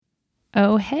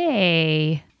Oh,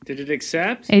 hey. Did it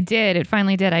accept? It did. It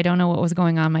finally did. I don't know what was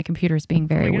going on. My computer's being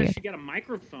very Oh my weird. gosh, you got a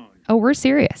microphone. Oh, we're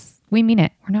serious. We mean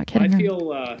it. We're not kidding. I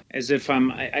feel as if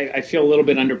I feel a little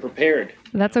bit underprepared.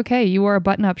 That's okay. You wore a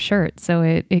button-up shirt, so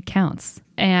it counts.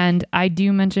 And I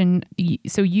do mention,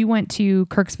 so you went to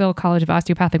Kirksville College of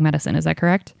Osteopathic Medicine. Is that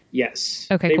correct? Yes.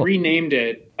 Okay, They cool. renamed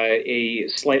it a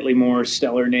slightly more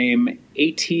stellar name,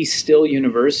 A.T. Still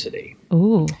University.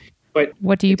 Ooh. But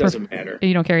What do you it doesn't matter.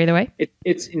 You don't care either way?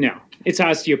 It's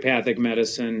osteopathic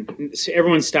medicine.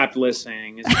 Everyone stopped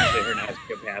listening as soon as they heard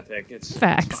osteopathic. It's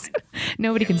Facts. It's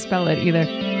Nobody can spell it either.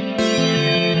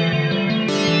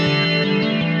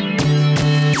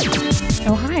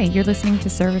 Oh, hi. You're listening to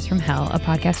Service from Hell, a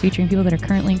podcast featuring people that are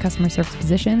currently in customer service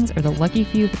positions or the lucky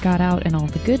few that got out and all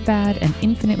the good, bad, and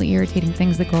infinitely irritating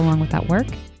things that go along with that work.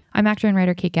 I'm actor and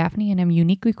writer Kate Gaffney, and I'm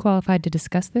uniquely qualified to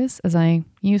discuss this as I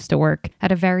used to work at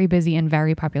a very busy and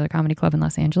very popular comedy club in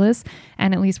Los Angeles.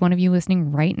 And at least one of you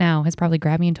listening right now has probably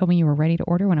grabbed me and told me you were ready to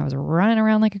order when I was running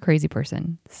around like a crazy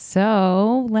person.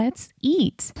 So let's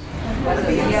eat.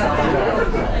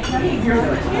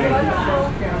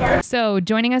 So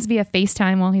joining us via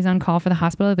FaceTime while he's on call for the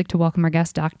hospital, I'd like to welcome our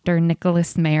guest, Dr.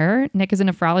 Nicholas Mayer. Nick is a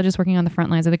nephrologist working on the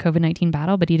front lines of the COVID-19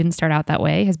 battle, but he didn't start out that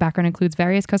way. His background includes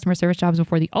various customer service jobs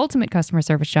before the ultimate customer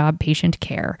service job, patient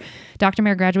care. Dr.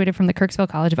 Mayer graduated from the Kirksville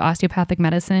College of Osteopathic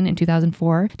Medicine in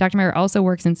 2004. Dr. Mayer also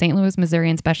works in St. Louis, Missouri,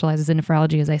 and specializes in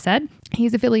nephrology, as I said.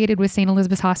 He's affiliated with St.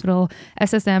 Elizabeth's Hospital,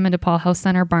 SSM, and DePaul Health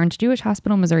Center, Barnes Jewish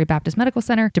Hospital, Missouri Baptist Medical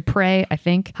Center, DePrez, I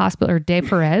think, Hospital, or De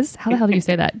Perez. How the hell do you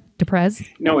say that? DePrez?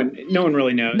 No one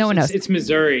really knows. No one knows. It's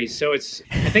Missouri, so I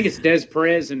think it's Des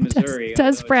Perez in Missouri.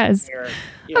 Des Perez.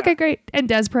 Yeah. Okay, great. And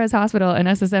Des Perez Hospital and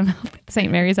SSM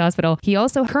St. Mary's Hospital. He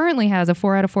also currently has a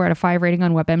 4 out of 4 out of 5 rating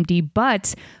on WebMD,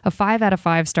 but a 5 out of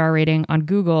 5 star rating on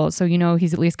Google. So you know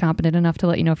he's at least competent enough to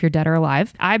let you know if you're dead or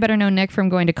alive. I better know Nick from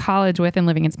going to college with and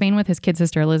living in Spain with his kid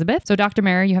sister Elizabeth. So Dr.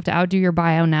 Mayer, you have to outdo your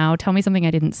bio now. Tell me something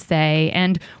I didn't say.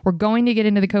 And we're going to get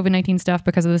into the COVID-19 stuff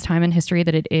because of this time in history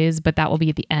that it is, but that will be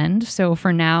at the end. So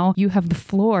for now, you have the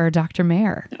floor, Dr.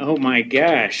 Mayer. Oh my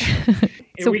gosh.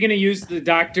 Are we going to use the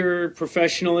doctor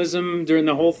professionalism during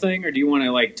the whole thing, or do you want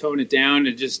to like tone it down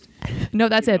and just... No,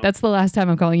 that's it. That's the last time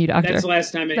I'm calling you doctor. That's the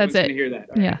last time anyone's going to hear that.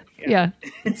 All Yeah. right.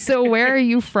 Yeah. So where are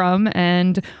you from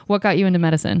and what got you into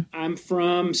medicine? I'm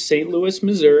from St. Louis,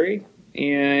 Missouri.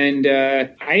 And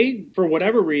I, for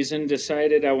whatever reason,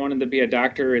 decided I wanted to be a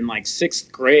doctor in like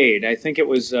 6th grade. I think it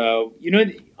was,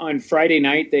 on Friday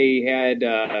night they had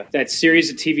that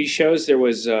series of TV shows. There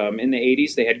was, in the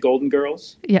 80s, they had Golden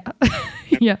Girls. Yeah.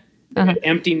 Yeah. They had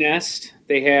Empty Nest.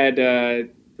 They had, there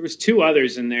was 2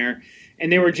 others in there.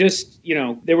 And they were just,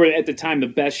 they were at the time the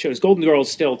best shows. Golden Girls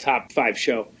still top 5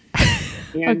 show.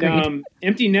 And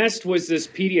Empty Nest was this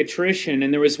pediatrician.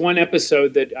 And there was one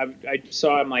episode that I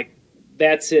saw, I'm like,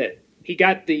 that's it. He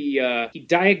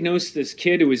diagnosed this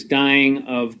kid who was dying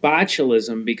of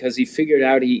botulism because he figured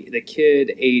out the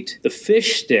kid ate the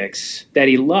fish sticks that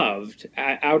he loved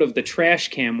out of the trash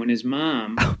can when his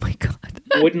mom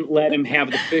wouldn't let him have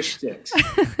the fish sticks.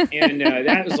 And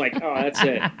that was like, oh, that's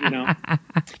it,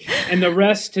 And the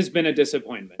rest has been a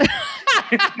disappointment.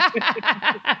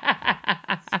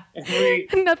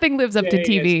 Nothing lives up to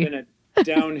TV. It's been a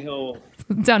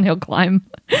downhill climb.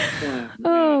 Yeah.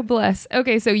 Oh, bless.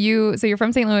 Okay, so you're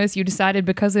from St. Louis. You decided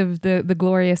because of the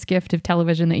glorious gift of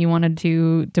television that you wanted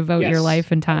to devote your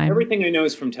life and time. Everything I know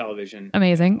is from television.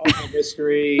 Amazing. All my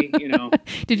history,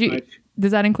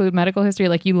 Does that include medical history?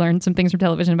 Like you learned some things from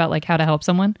television about like how to help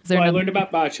someone? I learned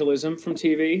about botulism from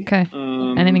TV. Okay.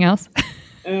 Anything else?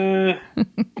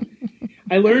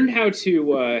 I learned how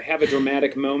to have a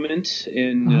dramatic moment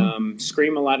and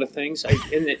scream a lot of things.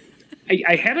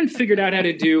 I haven't figured out how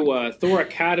to do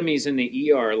thoracotomies in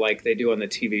the ER like they do on the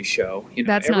TV show.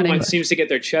 Everyone seems to get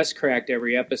their chest cracked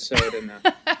every episode in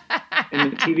the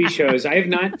TV shows. I have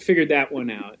not figured that one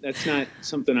out. That's not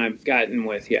something I've gotten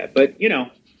with yet. But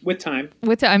with time.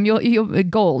 With time, you'll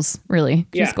goals really,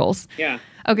 just goals. Yeah.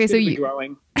 Okay, so you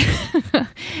growing.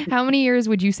 How many years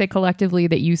would you say collectively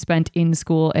that you spent in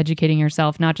school educating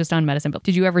yourself, not just on medicine, but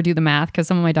did you ever do the math? Because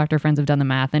some of my doctor friends have done the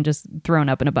math and just thrown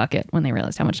up in a bucket when they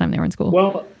realized how much time they were in school.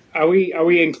 Well, are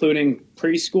we including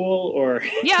preschool or?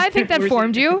 Yeah, I think that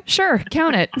formed you. Sure,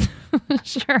 count it.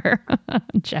 Sure,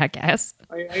 jackass.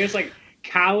 I guess like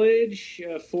college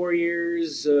 4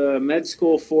 years, med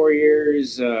school 4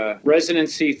 years,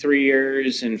 residency 3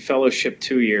 years, and fellowship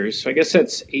 2 years. So I guess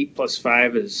that's 8 plus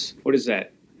 5 is, what is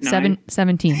that?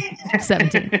 17.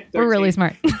 We're really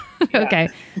smart. Okay.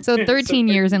 So 13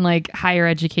 years in like higher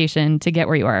education to get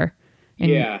where you are.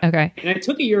 Yeah. Okay. And I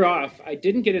took a year off. I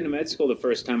didn't get into med school the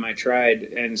first time I tried.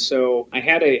 And so I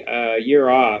had a year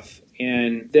off.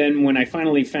 And then when I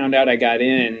finally found out I got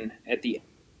in at the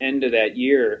end of that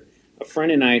year, a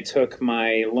friend and I took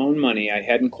my loan money I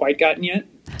hadn't quite gotten yet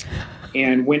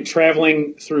and went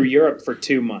traveling through Europe for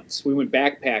 2 months. We went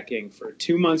backpacking for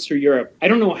 2 months through Europe. I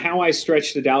don't know how I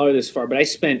stretched the dollar this far, but I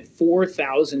spent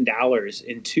 $4,000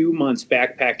 in 2 months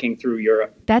backpacking through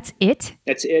Europe. That's it?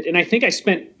 That's it. And I think I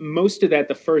spent most of that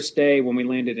the first day when we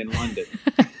landed in London.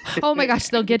 Oh my gosh,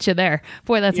 they'll get you there.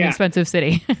 Boy, that's an expensive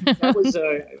city. That was,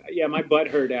 my butt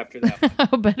hurt after that.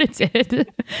 I'll bet it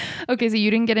did. Okay, so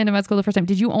you didn't get into med school the first time.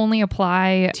 Did you only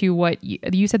apply to what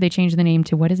you said they changed the name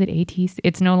to? What is it? ATC?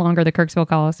 It's no longer the Kirksville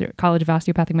College of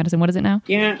Osteopathic Medicine. What is it now?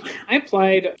 Yeah, I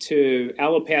applied to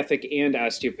allopathic and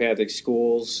osteopathic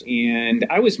schools, and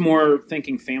I was more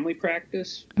thinking family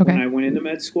practice when I went into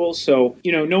med school. So,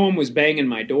 no one was banging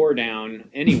my door down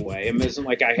anyway. It wasn't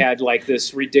like I had like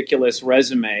this ridiculous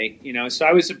resume. So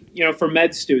I was, for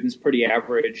med students, pretty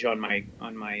average on my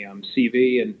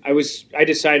CV, and I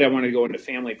decided I wanted to go into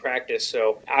family practice,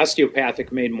 so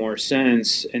osteopathic made more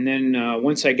sense. And then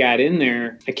once I got in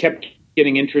there, I kept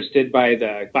getting interested by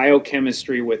the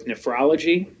biochemistry with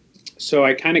nephrology, so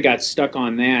I kind of got stuck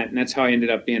on that, and that's how I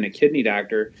ended up being a kidney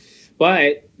doctor.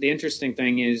 But the interesting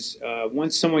thing is,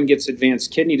 once someone gets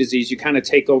advanced kidney disease, you kind of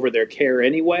take over their care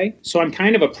anyway. So I'm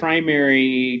kind of a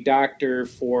primary doctor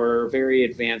for very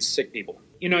advanced sick people.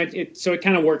 So it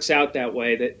kind of works out that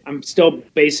way, that I'm still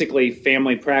basically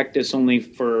family practice only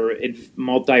for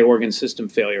multi-organ system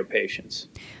failure patients.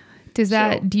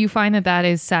 Do you find that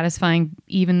is satisfying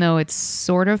even though it's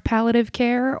sort of palliative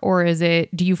care, or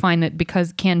do you find that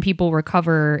because can people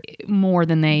recover more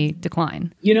than they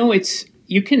decline?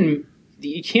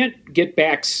 You can't get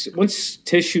back. Once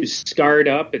tissue's scarred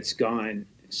up, it's gone.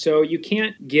 So you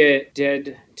can't get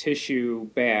dead tissue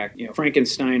back.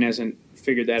 Frankenstein hasn't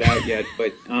figured that out yet,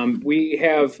 but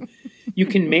you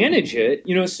can manage it.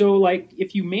 So like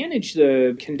if you manage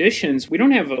the conditions, we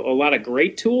don't have a lot of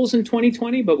great tools in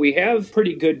 2020, but we have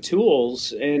pretty good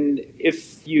tools. And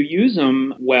if you use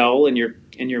them well and you're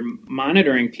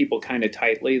monitoring people kind of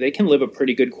tightly, they can live a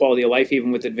pretty good quality of life,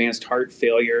 even with advanced heart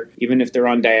failure, even if they're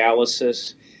on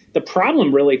dialysis. The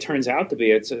problem really turns out to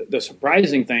be, the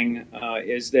surprising thing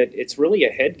is that it's really a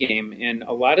head game. And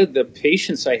a lot of the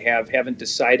patients I haven't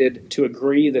decided to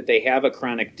agree that they have a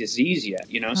chronic disease yet,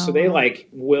 so they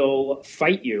will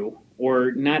fight you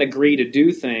or not agree to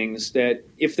do things that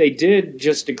if they did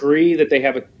just agree that they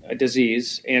have a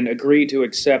disease and agree to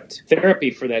accept therapy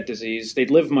for that disease,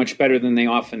 they'd live much better than they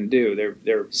often do.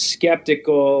 They're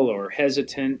skeptical or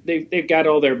hesitant. They've got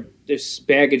all this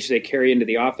baggage they carry into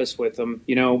the office with them,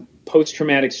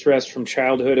 post-traumatic stress from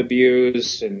childhood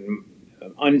abuse and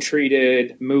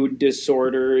untreated mood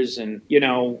disorders and,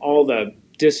 all the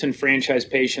disenfranchised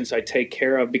patients I take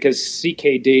care of, because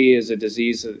CKD is a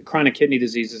disease, chronic kidney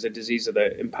disease is a disease of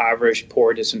the impoverished,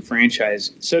 poor,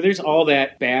 disenfranchised. So there's all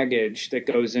that baggage that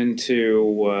goes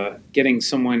into getting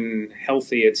someone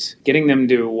healthy. It's getting them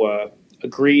to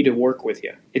agree to work with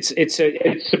you. It's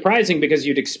surprising because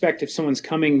you'd expect if someone's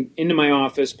coming into my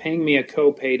office paying me a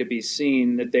copay to be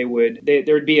seen that there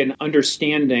would be an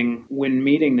understanding when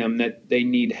meeting them that they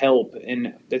need help,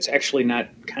 and that's actually not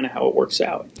kind of how it works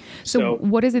out. So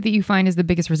what is it that you find is the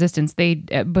biggest resistance? They,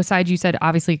 besides you said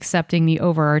obviously accepting the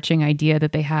overarching idea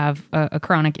that they have a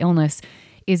chronic illness,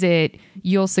 is it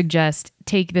you'll suggest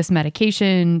take this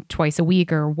medication twice a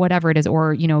week or whatever it is,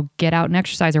 or, get out and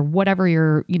exercise or whatever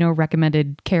your,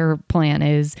 recommended care plan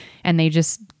is, and they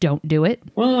just don't do it?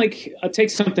 Well, I'll take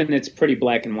something that's pretty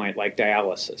black and white, like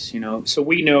dialysis, So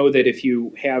we know that if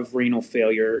you have renal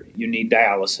failure, you need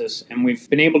dialysis. And we've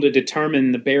been able to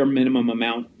determine the bare minimum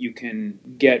amount you can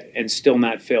get and still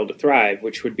not fail to thrive,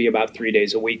 which would be about 3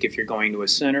 days a week if you're going to a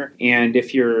center. And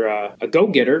if you're a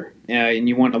go-getter and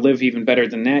you want to live even better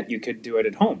than that, you could do it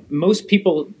at home. Most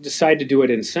people decide to do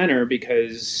it in center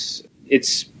because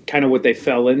it's kind of what they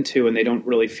fell into, and they don't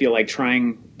really feel like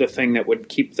trying the thing that would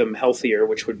keep them healthier,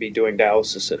 which would be doing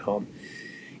dialysis at home.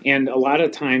 And a lot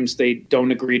of times they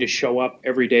don't agree to show up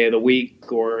every day of the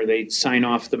week, or they sign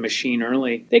off the machine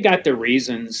early. They got their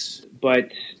reasons,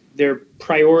 but their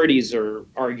priorities are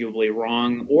arguably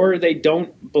wrong, or they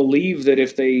don't believe that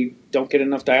if they don't get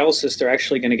enough dialysis, they're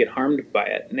actually going to get harmed by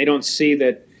it. And they don't see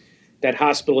that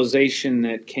hospitalization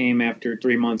that came after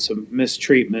 3 months of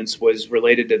mistreatments was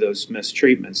related to those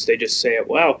mistreatments. They just say,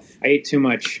 well, I ate too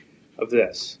much of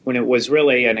this, when it was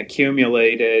really an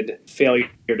accumulated failure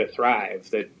to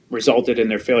thrive that resulted in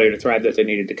their failure to thrive, that they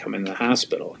needed to come in the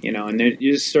hospital, and then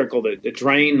you just circle the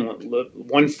drain,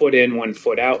 1 foot in, 1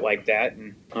 foot out like that.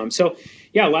 And so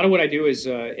Yeah, a lot of what I do is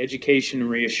education,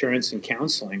 reassurance, and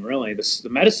counseling. Really, the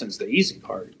medicine's the easy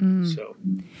part.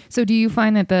 So do you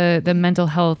find that the mental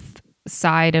health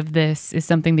side of this is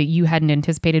something that you hadn't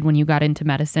anticipated when you got into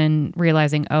medicine,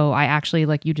 realizing, oh, I actually,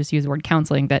 like you just used the word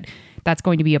counseling, that's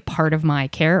going to be a part of my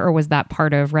care? Or was that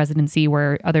part of residency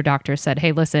where other doctors said,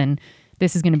 hey, listen,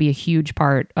 this is going to be a huge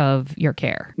part of your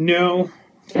care? No,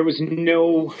 there was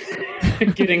no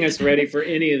getting us ready for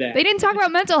any of that. They didn't talk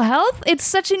about mental health? It's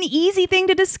such an easy thing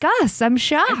to discuss. I'm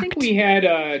shocked. I think we had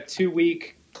a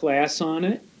 2-week class on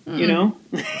it. You know,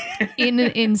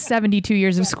 in 72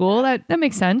 years of school, that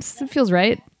makes sense. It feels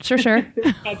right. Sure.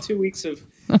 About 2 weeks of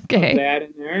that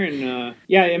in there, and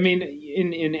I mean,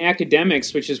 in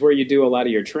academics, which is where you do a lot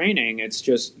of your training, it's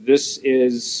just, this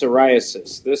is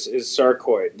psoriasis, this is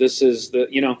sarcoid, this is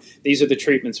these are the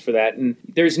treatments for that, and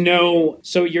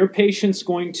so your patient's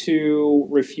going to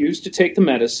refuse to take the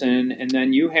medicine, and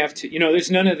then you have to,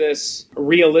 there's none of this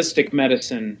realistic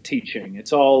medicine teaching.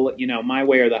 It's all, my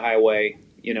way or the highway.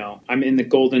 I'm in the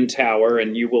golden tower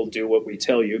and you will do what we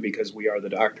tell you because we are the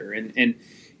doctor. And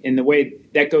in the way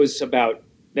that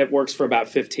works for about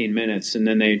 15 minutes. And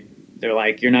then they're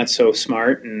like, you're not so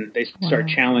smart. And they start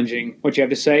challenging what you have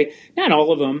to say. Not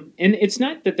all of them. And it's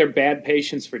not that they're bad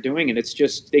patients for doing it. It's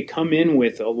just, they come in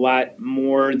with a lot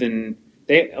more than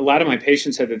a lot of my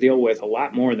patients had to deal with a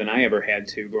lot more than I ever had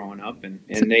to growing up, and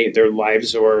their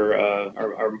lives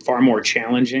are far more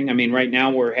challenging. I mean, right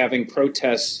now we're having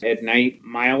protests at night,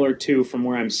 mile or two from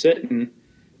where I'm sitting,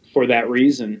 for that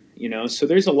reason. So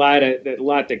there's a lot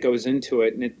that goes into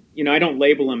it, and I don't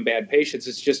label them bad patients.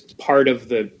 It's just part of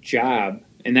the job,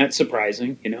 and that's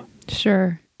surprising.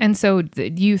 Sure. And so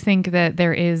do you think that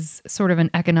there is sort of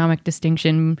an economic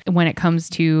distinction when it comes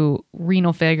to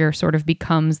renal failure sort of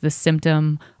becomes the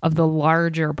symptom of the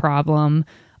larger problem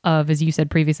of, as you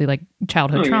said previously, like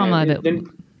childhood trauma? Yeah.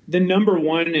 The number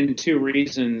 1 and 2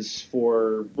 reasons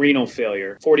for renal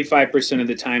failure, 45% of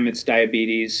the time it's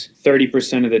diabetes,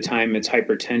 30% of the time it's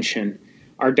hypertension,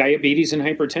 are diabetes and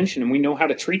hypertension. And we know how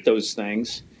to treat those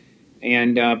things.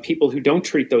 And people who don't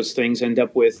treat those things end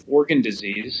up with organ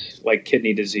disease, like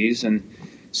kidney disease. And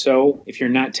so if you're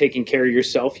not taking care of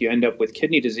yourself, you end up with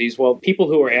kidney disease. Well, people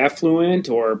who are affluent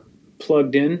or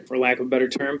plugged in, for lack of a better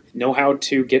term, know how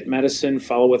to get medicine,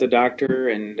 follow with a doctor,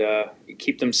 and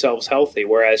keep themselves healthy.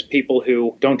 Whereas people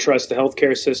who don't trust the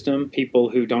healthcare system, people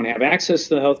who don't have access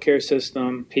to the healthcare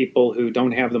system, people who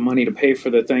don't have the money to pay for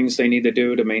the things they need to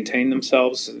do to maintain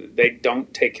themselves, they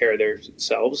don't take care of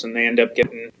themselves, and they end up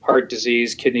getting heart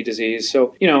disease, kidney disease.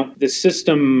 So, the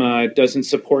system doesn't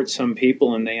support some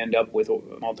people, and they end up with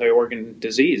multi-organ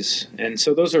disease. And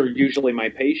so those are usually my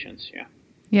patients, yeah.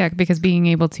 Yeah, because being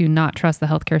able to not trust the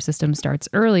healthcare system starts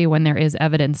early when there is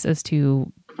evidence as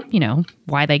to,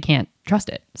 why they can't trust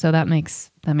it. So that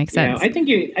makes sense. Yeah, I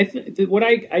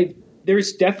think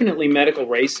there's definitely medical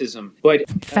racism, but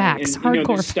facts, hardcore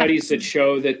there's studies that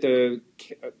show that the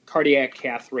cardiac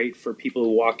cath rate for people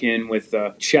who walk in with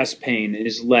chest pain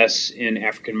is less in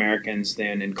African Americans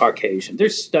than in Caucasian.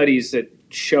 There's studies that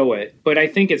show it, but I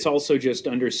think it's also just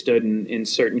understood in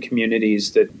certain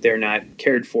communities that they're not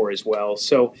cared for as well.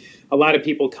 So a lot of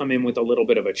people come in with a little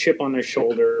bit of a chip on their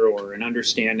shoulder or an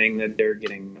understanding that they're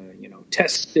getting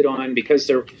tested on, because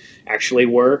there actually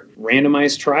were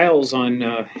randomized trials on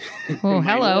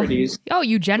minorities. Oh,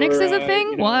 eugenics is a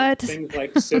thing? What? Things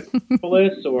like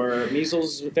syphilis or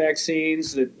measles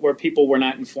vaccines where people were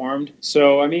not informed.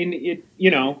 So, I mean,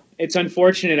 it's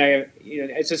unfortunate.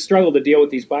 It's a struggle to deal with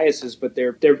these biases, but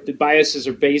the biases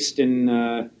are based in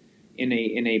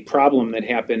a problem that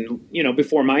happened,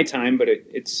 before my time, but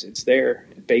it's there,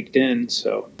 baked in.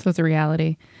 So it's a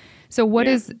reality. So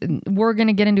we're going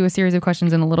to get into a series of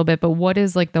questions in a little bit, but what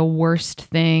is like the worst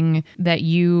thing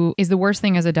is the worst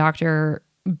thing as a doctor,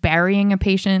 burying a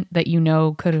patient that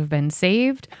could have been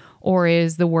saved? Or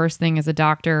is the worst thing as a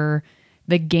doctor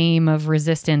the game of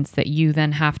resistance that you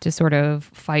then have to sort of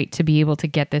fight to be able to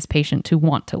get this patient to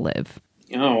want to live?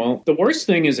 Oh, well, the worst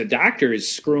thing as a doctor is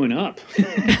screwing up.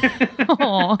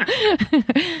 Well,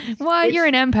 you're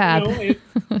an empath.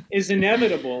 It is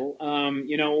inevitable.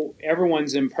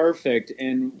 Everyone's imperfect,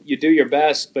 and you do your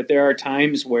best, but there are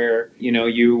times where,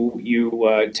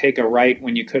 you take a right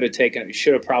when you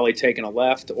should have probably taken a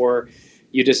left, or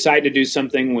you decide to do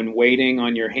something when waiting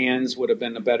on your hands would have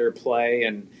been a better play.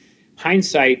 And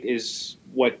hindsight is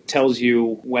what tells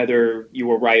you whether you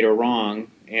were right or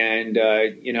wrong. And,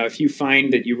 if you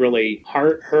find that you really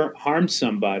harmed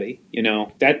somebody,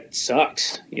 that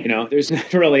sucks. There's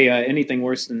not really anything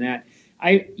worse than that.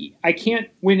 I can't,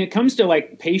 when it comes to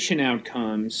like patient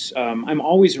outcomes, I'm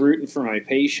always rooting for my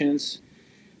patients.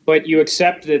 but you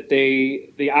accept that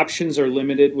the options are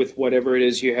limited with whatever it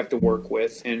is you have to work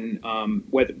with, and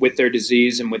with their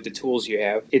disease and with the tools you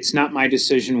have. It's not my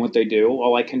decision what they do.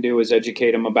 All I can do is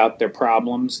educate them about their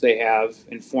problems they have,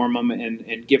 inform them,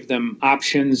 and give them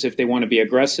options if they want to be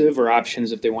aggressive or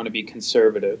options if they want to be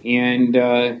conservative. And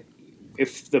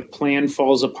if the plan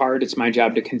falls apart, it's my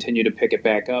job to continue to pick it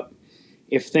back up.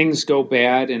 If things go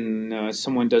bad and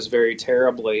someone does very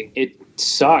terribly, it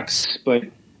sucks, but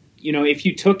if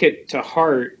you took it to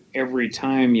heart every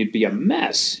time, you'd be a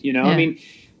mess, Yeah. I mean,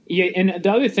 yeah. And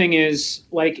the other thing is,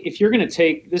 like, if you're going to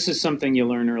take, this is something you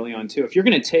learn early on too. If you're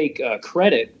going to take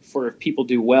credit for if people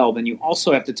do well, then you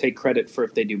also have to take credit for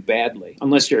if they do badly,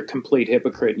 unless you're a complete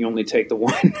hypocrite and you only take the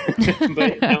one.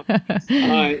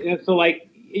 But, so like,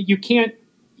 you can't,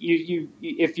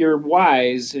 if you're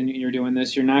wise and you're doing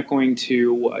this, you're not going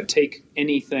to take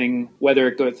anything,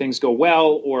 whether things go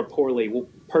well or poorly,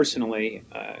 personally,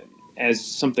 as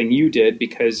something you did,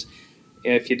 because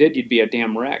if you did, you'd be a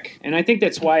damn wreck. And I think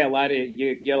that's why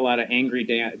you get a lot of angry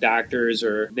doctors,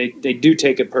 or they do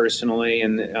take it personally,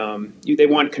 and they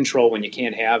want control when you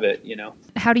can't have it.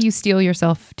 How do you steel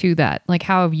yourself to that? Like,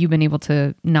 how have you been able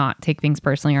to not take things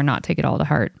personally or not take it all to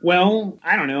heart? Well,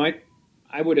 I don't know.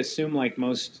 I would assume, like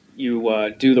most,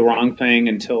 you do the wrong thing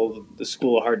until the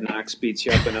school of hard knocks beats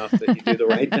you up enough that you do the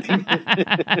right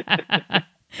thing.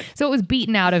 So it was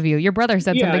beaten out of you. Your brother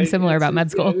said something similar about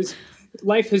med school.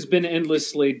 Life has been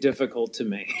endlessly difficult to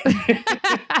me.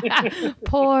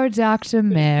 Poor Dr.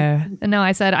 Mayer. No,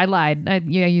 I said I lied. I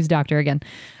used doctor again.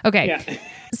 Okay. Yeah.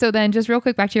 So then just real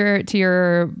quick back to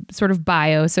your sort of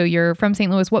bio. So you're from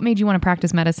St. Louis. What made you want to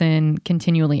practice medicine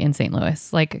continually in St.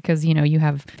 Louis? Like, because, you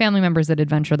have family members that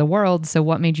adventure the world. So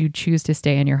what made you choose to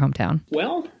stay in your hometown?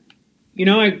 Well,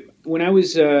 when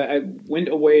I went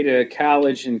away to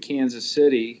college in Kansas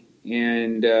City,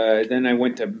 and then I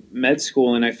went to med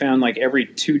school, and I found like every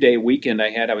 2-day weekend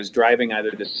I was driving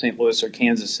either to St. Louis or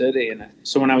Kansas City. And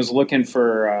so when I was looking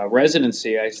for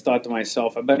residency, I thought to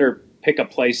myself, I better pick a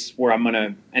place where I'm going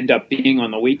to end up being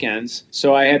on the weekends.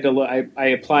 So I had to. I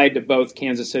applied to both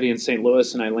Kansas City and St.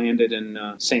 Louis, and I landed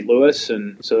in St. Louis,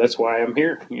 and so that's why I'm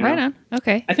here. Right on.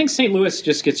 Okay. I think St. Louis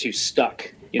just gets you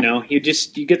stuck. You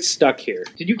get stuck here.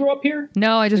 Did you grow up here?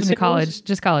 No, I just went to college.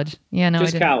 Just college. Yeah, no, just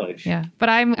I didn't. College. Yeah, but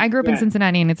I grew up in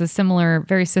Cincinnati, and it's a similar,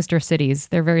 very sister cities.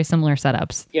 They're very similar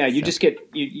setups. Yeah, you just get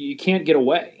you can't get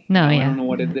away. No, I don't know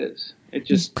what it is. It's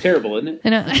just terrible, isn't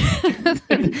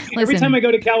it? Every time I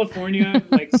go to California,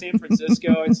 like San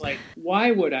Francisco, it's like,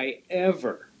 why would I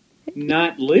ever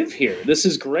not live here? This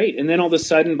is great. And then all of a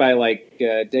sudden, by like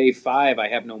day 5, I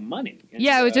have no money. And,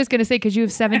 I was just going to say, because you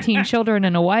have 17 children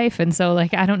and a wife. And so,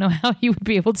 like, I don't know how you would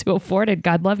be able to afford it.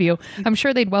 God love you. I'm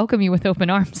sure they'd welcome you with open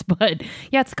arms. But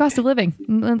yeah, it's the cost of living.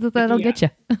 That'll get you.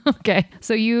 Okay.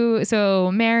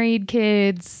 So married,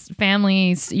 kids,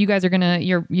 families, you guys are going to,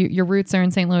 your roots are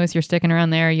in St. Louis. You're sticking around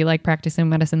there. You like practicing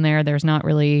medicine there. There's not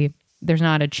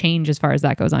a change as far as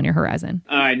that goes on your horizon.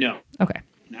 No. Okay.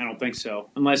 I don't think so.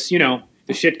 Unless,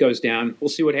 the shit goes down. We'll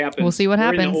see what happens.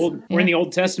 We're We're in the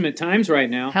Old Testament times right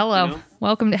now. Hello.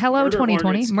 Welcome to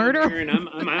 2020. Murder. And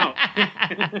I'm out.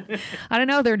 I don't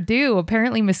know. They're due.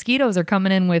 Apparently mosquitoes are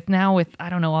coming in with I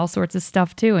don't know, all sorts of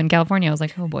stuff too. In California, I was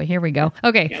like, oh boy, here we go.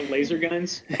 Okay. Yeah, laser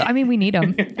guns. I mean, we need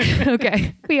them.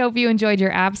 Okay. We hope you enjoyed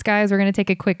your apps, guys. We're going to take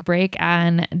a quick break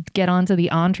and get on to the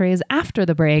entrees after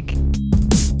the break.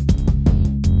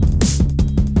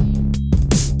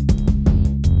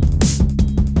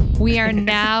 We are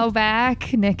now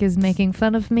back. Nick is making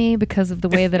fun of me because of the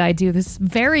way that I do this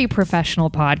very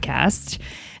professional podcast.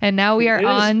 And now we are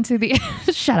on to the...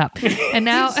 Shut up. And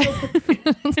now...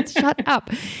 Shut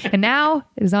up. And now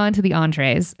it is on to the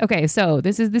entrees. Okay, so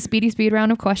this is the speedy speed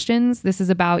round of questions. This is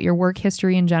about your work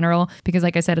history in general, because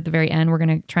like I said at the very end, we're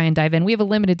going to try and dive in. We have a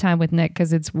limited time with Nick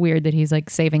because it's weird that he's like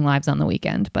saving lives on the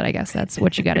weekend, but I guess that's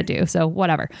what you got to do. So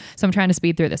whatever. So I'm trying to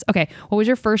speed through this. Okay, what was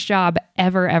your first job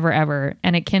ever?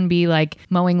 And it can be like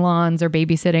mowing lawns or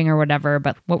babysitting or whatever,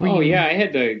 but what were you? Oh yeah,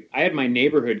 I had my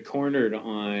neighborhood cornered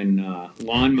on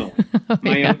lawn mowing.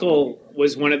 My uncle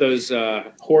was one of those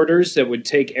hoarders that would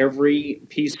take every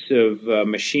piece of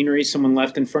machinery someone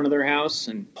left in front of their house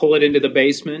and pull it into the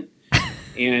basement.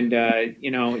 And,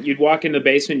 you'd walk in the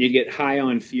basement, you'd get high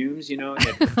on fumes,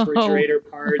 refrigerator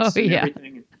parts and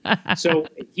everything. So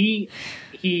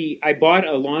I bought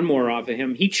a lawnmower off of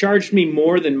him. He charged me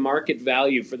more than market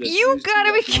value for this. You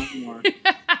gotta be lawnmower.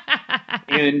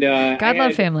 And God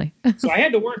love family. So I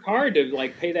had to work hard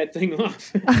to pay that thing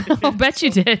off. I'll bet you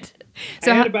did.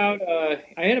 So I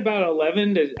had about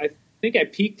 11 to think I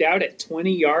peaked out at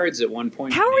 20 yards at one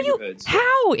point. How are you?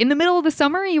 How? In the middle of the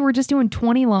summer, you were just doing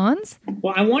 20 lawns?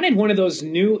 Well, I wanted one of those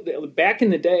new, back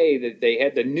in the day that they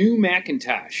had the new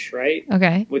Macintosh, right?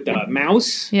 Okay. With the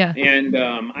mouse. Yeah. And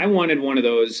I wanted one of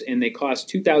those, and they cost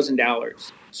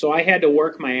 $2,000. So I had to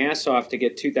work my ass off to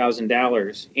get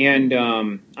 $2,000. And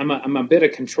I'm a bit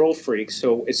of control freak.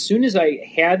 So as soon as I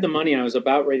had the money, I was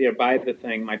about ready to buy the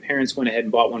thing. My parents went ahead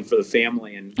and bought one for the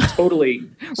family and totally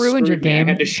ruined your game. I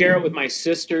had to share it with my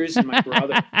sisters and my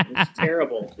brother. It was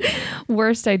terrible.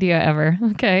 Worst idea ever.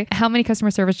 Okay. How many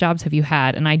customer service jobs have you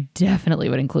had? And I definitely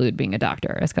would include being a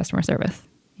doctor as customer service.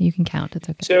 You can count. It's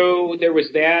okay. So there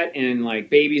was that and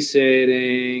like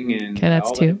babysitting and okay,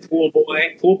 that's two. Pool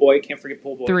boy. Can't forget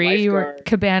pool boy. 3, Lifeguard, you were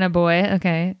cabana boy.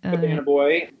 Okay. Cabana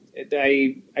boy.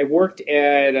 I worked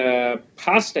at a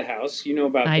pasta house. You know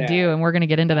about that. I do, and we're going to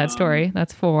get into that story.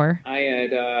 That's 4.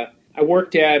 I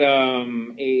worked at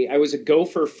I was a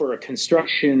gopher for a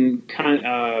construction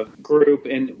group,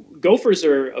 and gophers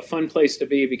are a fun place to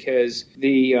be because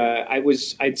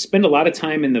I'd spend a lot of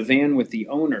time in the van with the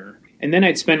owner. And then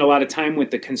I'd spend a lot of time with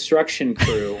the construction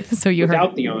crew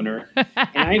without the owner. And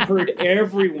I heard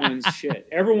everyone's shit.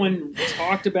 Everyone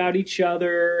talked about each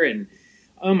other. And,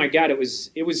 oh, my God, it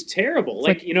was terrible.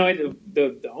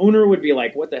 The owner would be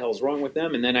like, what the hell's wrong with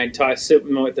them? And then I'd sit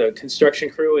with the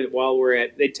construction crew while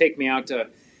they'd take me out to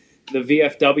the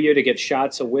VFW to get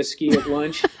shots of whiskey at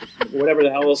lunch, whatever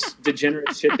the hell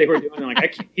degenerate shit they were doing. I'm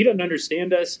like, he doesn't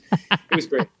understand us. It was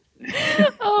great.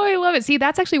 Oh, I love it. See,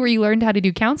 that's actually where you learned how to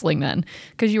do counseling then,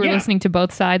 because you were listening to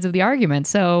both sides of the argument.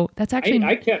 So that's actually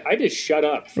I just shut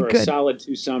up for a solid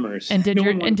 2 summers and did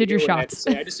your shots.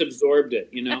 I just absorbed it,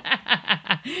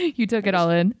 You took it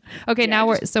all in. Okay, now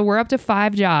we're up to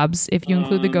 5 jobs if you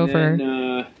include the gopher.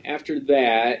 And after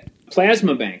that,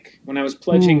 plasma bank. When I was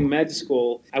pledging med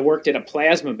school, I worked at a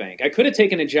plasma bank. I could have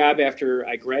taken a job after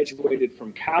I graduated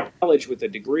from college with a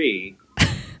degree.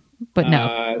 But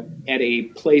no. At a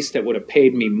place that would have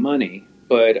paid me money.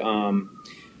 But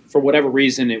for whatever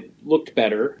reason, it looked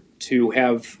better to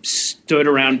have stood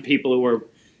around people who were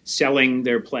selling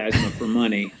their plasma for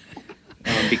money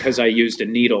because I used a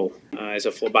needle as a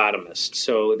phlebotomist.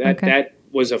 So that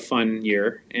was a fun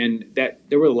year. And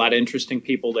there were a lot of interesting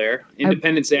people there.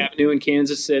 Independence Avenue in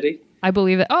Kansas City. I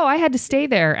believe it. Oh, I had to stay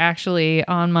there, actually,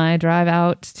 on my drive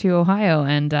out to Ohio.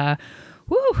 And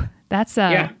that's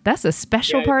a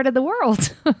special part of the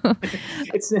world.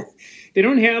 You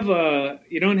don't have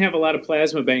a lot of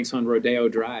plasma banks on Rodeo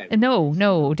Drive.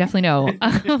 No, definitely no.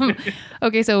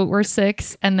 Okay, so we're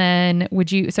 6, and then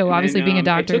obviously being a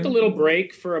doctor. I took a little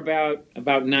break for about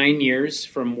 9 years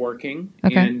from working,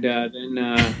 and then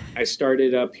I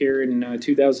started up here in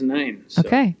 2009. So.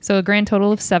 Okay, so a grand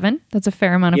total of 7. That's a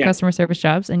fair amount of customer service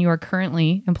jobs, and you are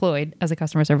currently employed as a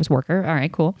customer service worker. All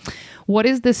right, cool. What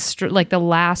is this the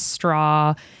last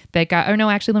straw that got? Oh no,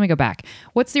 actually, let me go back.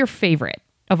 What's your favorite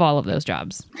of all of those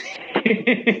jobs?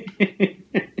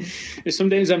 Some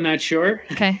days I'm not sure.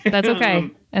 Okay, that's okay.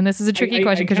 And this is a tricky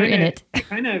question because you're in it. I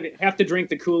kind of have to drink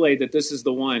the Kool-Aid that this is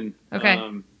the one. Okay.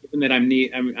 Given that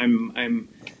I'm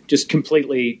just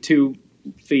completely 2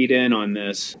 feet in on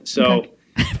this. So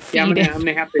I'm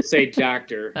gonna have to say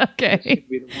doctor. Okay. That's gonna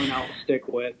be the one I'll stick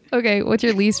with. Okay, what's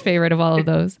your least favorite of all of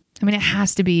those? I mean, it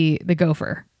has to be the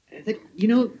gopher.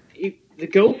 The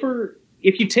gopher,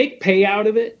 if you take pay out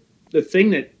of it, the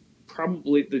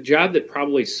job that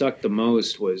probably sucked the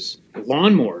most was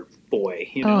lawnmower boy.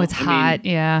 It's hot.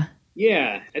 Yeah.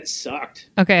 Yeah, it sucked.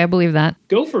 Okay, I believe that.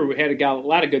 Gopher had a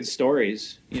lot of good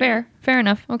stories. Fair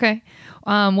enough. Okay.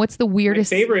 What's the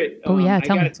weirdest? My favorite. Tell me. I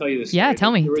got to tell you this. Yeah,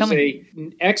 tell me. There was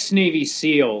an ex-Navy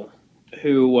SEAL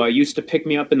who used to pick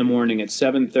me up in the morning at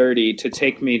 7:30 to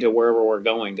take me to wherever we're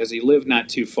going because he lived not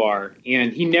too far.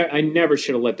 And I never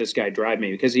should have let this guy drive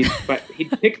me because he'd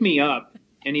pick me up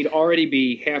and he'd already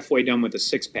be halfway done with a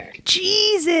 6-pack.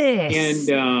 Jesus!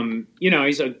 And,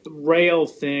 he's a rail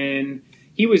thin.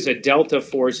 He was a Delta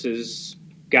Forces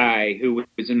guy who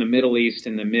was in the Middle East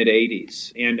in the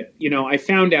mid-'80s. And, I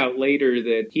found out later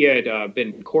that he had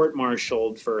been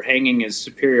court-martialed for hanging his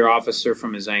superior officer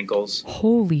from his ankles.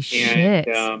 Holy shit.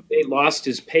 And they lost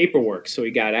his paperwork, so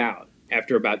he got out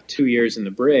after about 2 years in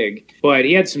the brig. But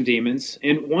he had some demons.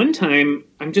 And one time,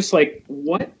 I'm just like,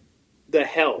 what the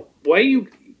hell? Why do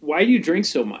you drink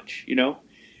so much,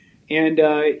 And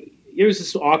there was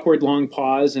this awkward long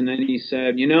pause, and then he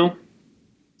said, you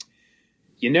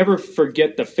never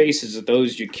forget the faces of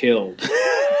those you killed.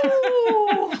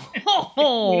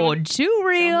 Too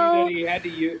real. He had to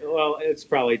use, well, it's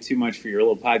probably too much for your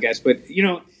little podcast, but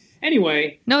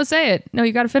Anyway, No, say it. No,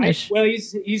 you got to finish.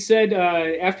 he said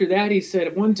after that, he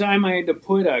said, one time I had to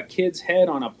put a kid's head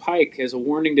on a pike as a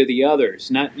warning to the others,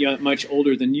 not much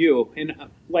older than you. And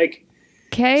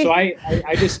Okay. So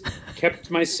I just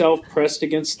kept myself pressed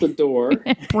against the door.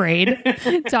 Prayed,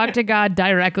 talked to God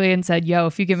directly and said, yo,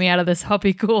 if you get me out of this, I'll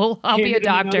be cool. I'll be a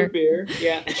doctor. Beer.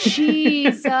 Yeah.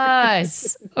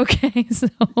 Jesus. Okay. So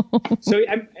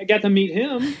I got to meet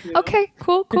him. Okay,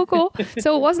 cool.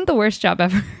 So it wasn't the worst job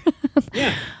ever.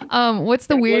 Yeah. What's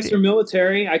the weird? For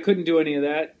military, I couldn't do any of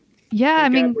that. Yeah, I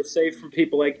mean, we're safe from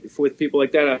people like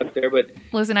that out there. But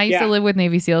listen, I used to live with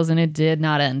Navy SEALs, and it did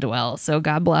not end well. So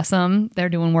God bless them. They're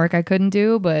doing work I couldn't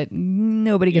do, but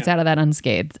nobody gets out of that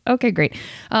unscathed. Okay, great.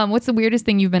 What's the weirdest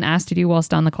thing you've been asked to do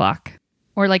whilst on the clock,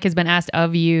 or like has been asked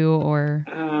of you, or?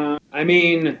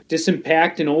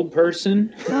 Disimpact an old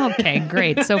person. Okay,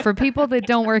 great. So for people that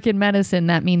don't work in medicine,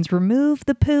 that means remove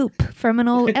the poop from an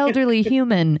old elderly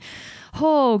human.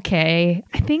 Okay.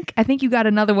 I think you got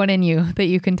another one in you that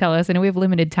you can tell us. I know we have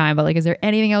limited time, but is there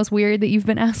anything else weird that you've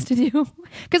been asked to do?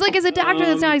 Because as a doctor,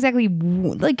 that's not exactly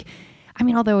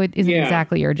although it isn't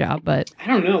exactly your job, but I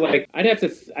don't know. I'd have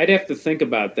to think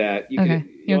about that. You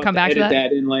can come back to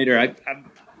that in later.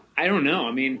 I don't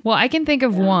know. Well, I can think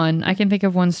of one. I can think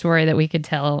of one story that we could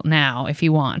tell now if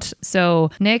you want. So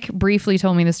Nick briefly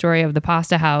told me the story of the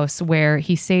pasta house where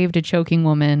he saved a choking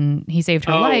woman. He saved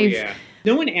her life. Yeah.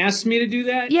 No one asked me to do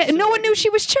that. Yeah, no one knew she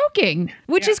was choking,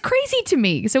 which is crazy to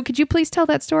me. So could you please tell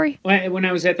that story? When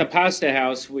I was at the pasta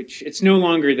house, which it's no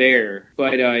longer there,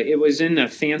 but it was in the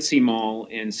Fancy Mall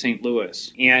in St.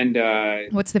 Louis. And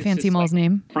what's the Fancy Mall's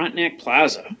name? Frontenac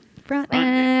Plaza.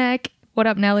 Frontenac. What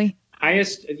up, Nelly?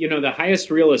 The highest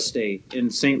real estate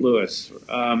in St. Louis.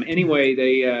 Anyway,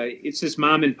 it's this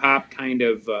mom and pop kind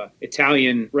of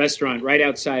Italian restaurant right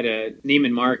outside of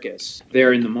Neiman Marcus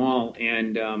there in the mall.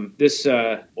 And this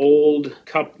old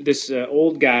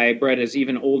guy brought his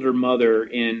even older mother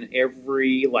in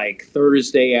every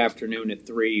Thursday afternoon at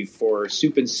 3 for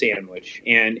soup and sandwich.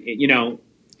 And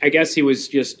I guess he was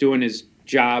just doing his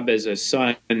job as a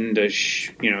son to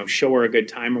show her a good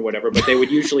time or whatever, but they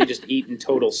would usually just eat in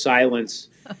total silence,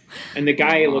 and the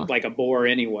guy looked like a bore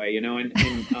anyway, and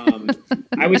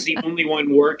I was the only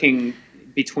one working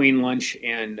between lunch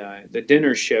and the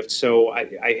dinner shift, so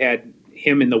I had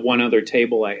him in the one other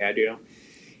table I had,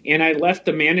 and I left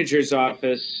the manager's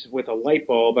office with a light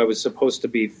bulb I was supposed to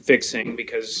be fixing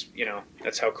because,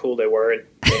 that's how cool they were. And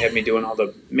they had me doing all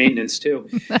the maintenance too.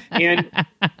 And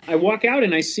I walk out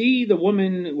and I see the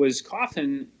woman was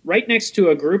coughing right next to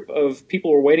a group of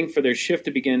people who were waiting for their shift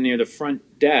to begin near the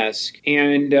front desk.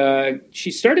 And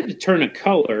she started to turn a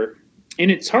color. And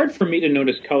it's hard for me to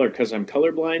notice color because I'm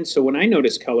colorblind. So when I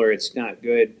notice color, it's not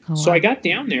good. Oh, wow. So I got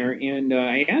down there and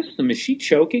I asked them, is she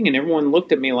choking? And everyone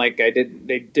looked at me like they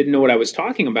didn't know what I was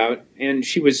talking about. And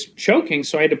she was choking.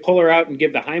 So I had to pull her out and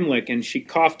give the Heimlich. And she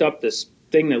coughed up this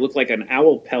thing that looked like an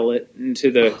owl pellet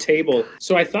into the table.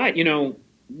 So I thought, now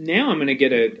I'm going to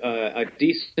get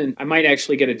I might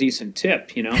actually get a decent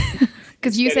tip,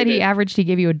 Because you said he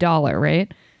gave you $1,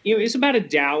 right? It's about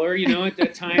 $1. At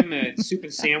that time, a soup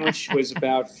and sandwich was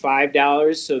about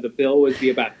 $5, so the bill would be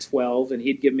about $12, and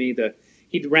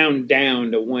he'd round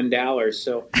down to $1.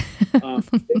 So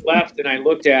it left, and I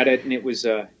looked at it, and it was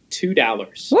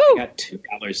 $2. Woo! I got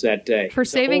 $2 that day for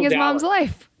saving his mom's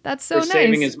life. That's so nice. For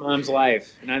saving his mom's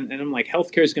life, and I'm like,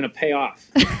 healthcare is going to pay off.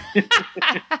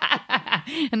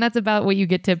 And that's about what you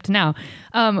get tipped now.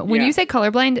 When you say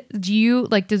colorblind, do you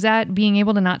does that being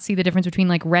able to not see the difference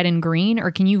between red and green,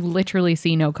 or can you literally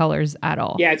see no colors at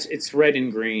all? Yeah, it's red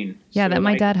and green. Yeah, so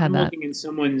my dad had that. Looking in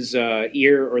someone's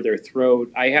ear or their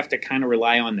throat, I have to kind of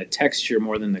rely on the texture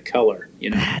more than the color.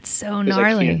 That's so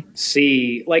gnarly. I can't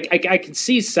see I can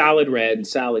see solid red and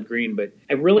solid green, but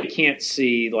I really can't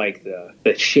see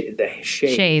the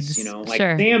shades.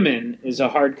 Sure. Salmon is a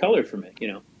hard color for me.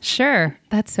 Sure.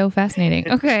 That's so fascinating.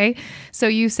 Okay. So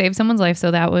you saved someone's life. So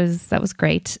that was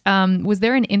great. Was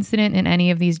there an incident in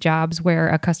any of these jobs where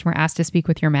a customer asked to speak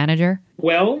with your manager?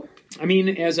 Well,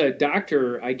 as a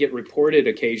doctor, I get reported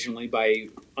occasionally by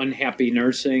unhappy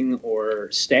nursing or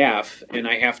staff, and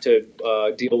I have to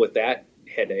deal with that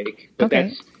headache. But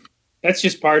that's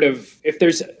just part of, if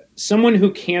there's someone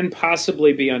who can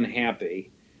possibly be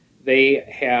unhappy, they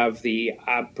have the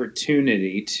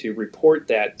opportunity to report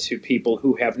that to people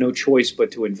who have no choice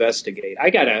but to investigate. I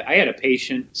had a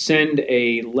patient send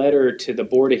a letter to the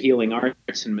Board of Healing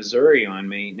Arts in Missouri on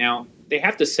me. Now, they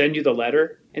have to send you the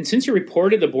letter. And since you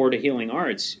reported the Board of Healing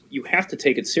Arts, you have to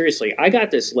take it seriously. I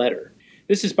got this letter.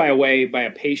 This is by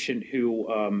a patient who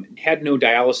had no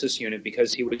dialysis unit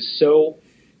because he was so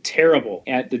terrible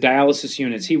at the dialysis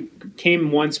units. He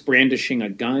came once brandishing a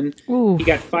gun. Ooh. He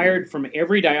got fired from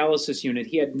every dialysis unit.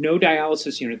 He had no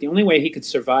dialysis unit. The only way he could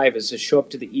survive is to show up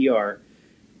to the ER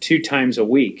 2 times a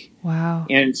week. Wow.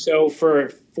 And so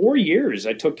for 4 years,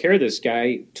 I took care of this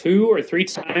guy 2 or 3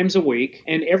 times a week.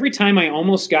 And every time I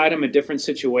almost got him a different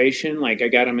situation, like I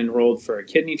got him enrolled for a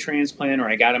kidney transplant or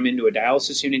I got him into a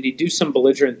dialysis unit, he'd do some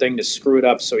belligerent thing to screw it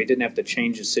up so he didn't have to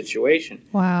change his situation.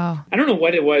 Wow. I don't know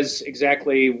what it was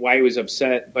exactly, why he was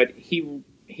upset, but he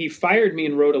fired me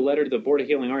and wrote a letter to the Board of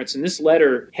Healing Arts. And this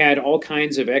letter had all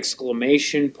kinds of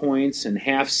exclamation points and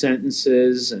half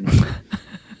sentences and...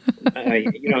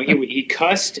 he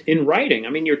cussed in writing. I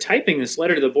mean, you're typing this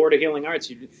letter to the Board of Healing Arts.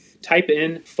 You type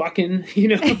in fucking,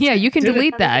 Yeah, you can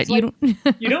delete that. Like,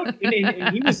 you don't.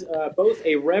 And he was both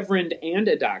a reverend and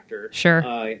a doctor. Sure.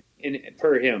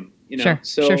 Per him, Sure.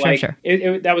 So Sure.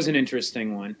 That was an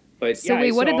interesting one. But so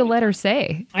wait, what did the letter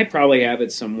say? I probably have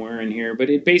it somewhere in here, but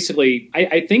it basically,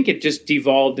 I think it just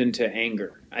devolved into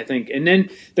anger. I think, and then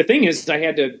the thing is, I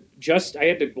had to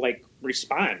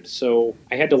respond. So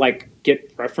I had to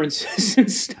get references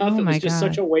and stuff. It was just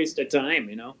such a waste of time,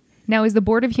 Now, is the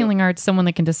Board of Healing Arts someone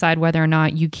that can decide whether or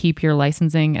not you keep your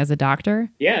licensing as a doctor?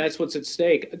 Yeah, that's what's at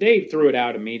stake. They threw it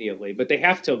out immediately, but they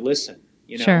have to listen,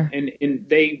 Sure. And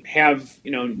they have,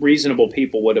 reasonable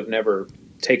people would have never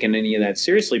taken any of that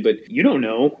seriously, but you don't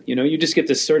know, you just get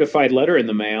this certified letter in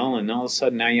the mail and all of a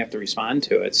sudden now you have to respond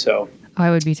to it. So I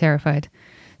would be terrified.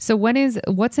 So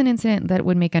what's an incident that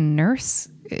would make a nurse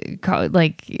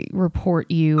report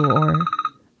you or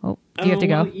do you have to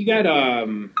go? You got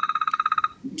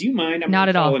do you mind? Not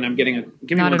at all. And I'm getting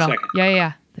give me Not one at second. All.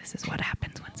 Yeah. This is what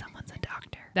happens when someone's a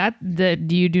doctor.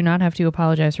 You do not have to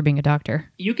apologize for being a doctor.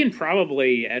 You can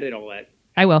probably edit all that.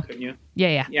 I will. Couldn't you?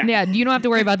 Yeah. You don't have to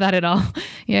worry about that at all.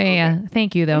 Yeah.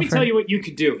 Thank you, though. Let me tell you what you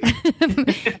could do.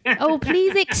 Oh,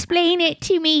 please explain it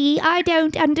to me. I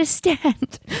don't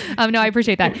understand. No, I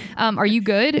appreciate that. Are you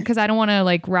good? Because I don't want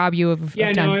to rob you of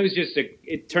Yeah, time. no, it was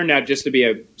it turned out just to be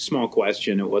a small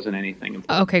question. It wasn't anything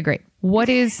important. Okay, great. What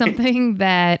is something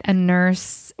that a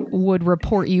nurse would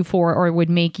report you for or would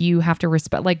make you have to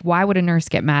respect? Why would a nurse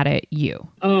get mad at you?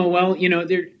 Oh, well,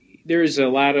 there's a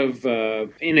lot of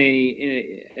at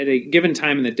a given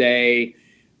time in the day,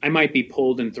 I might be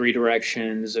pulled in 3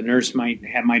 directions. A nurse might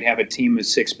have a team of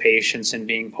 6 patients and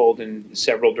being pulled in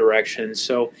several directions.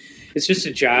 So it's just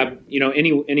a job.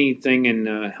 Anything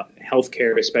in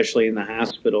healthcare, especially in the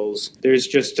hospitals, there's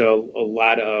just a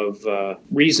lot of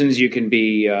reasons you can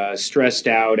be stressed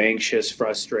out, anxious,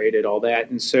 frustrated, all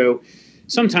that, and so.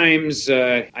 Sometimes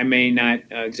I may not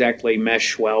exactly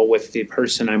mesh well with the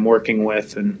person I'm working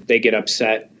with and they get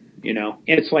upset,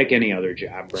 It's like any other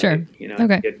job, right? Sure.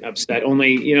 Okay. Get upset.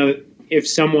 Only, if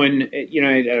someone,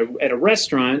 at a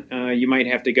restaurant, you might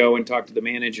have to go and talk to the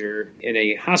manager. In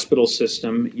a hospital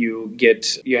system, you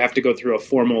have to go through a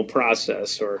formal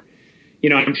process or,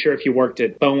 I'm sure if you worked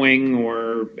at Boeing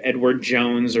or Edward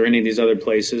Jones or any of these other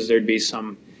places, there'd be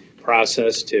some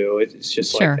process too. It's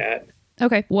just Sure. like that.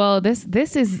 Okay. Well, this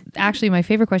is actually my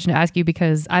favorite question to ask you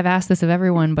because I've asked this of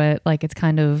everyone, but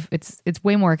it's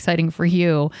way more exciting for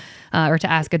you or to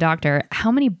ask a doctor.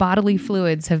 How many bodily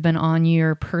fluids have been on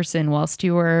your person whilst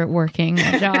you were working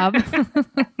a job?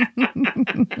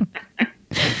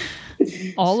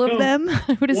 All of them?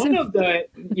 I would assume.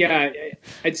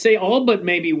 I'd say all but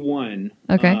maybe one.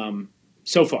 Okay.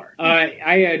 So far,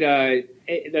 I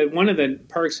had one of the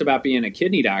perks about being a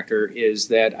kidney doctor is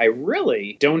that I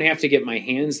really don't have to get my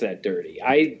hands that dirty.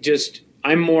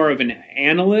 I'm more of an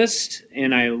analyst,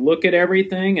 and I look at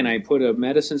everything and I put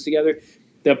medicines together.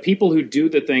 The people who do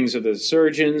the things are the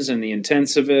surgeons and the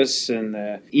intensivists and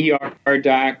the ER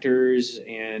doctors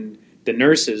and the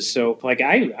nurses. So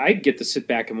I get to sit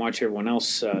back and watch everyone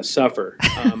else suffer.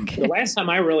 The last time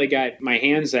I really got my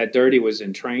hands that dirty was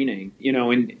in training,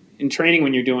 in training,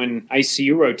 when you're doing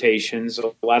ICU rotations,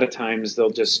 a lot of times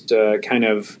they'll just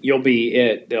you'll be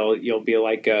it. You'll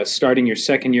be starting your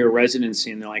second year residency,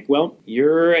 and they're like, "Well,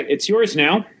 it's yours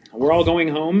now. We're all going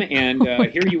home, and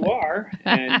here you are.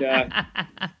 And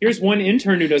here's one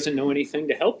intern who doesn't know anything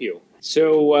to help you."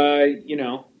 So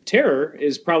terror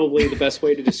is probably the best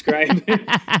way to describe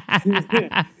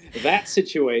that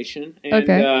situation. And,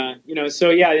 okay.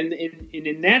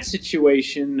 In that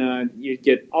situation, you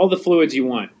get all the fluids you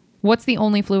want. What's the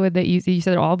only fluid that you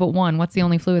said all but one? What's the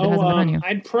only fluid that hasn't been on you?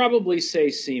 I'd probably say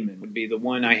semen would be the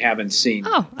one I haven't seen.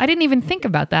 Oh, I didn't even think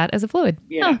about that as a fluid.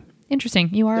 Yeah. Oh,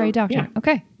 interesting. You are a doctor. Yeah.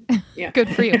 Okay. Yeah. Good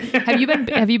for you. Have you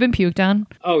been puked on?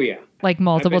 Oh yeah.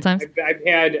 Multiple times?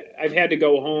 I've had to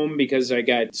go home because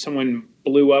someone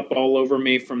blew up all over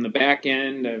me from the back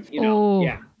end of, Oh.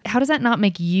 yeah. does that not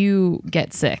make you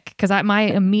get sick? Because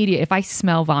if I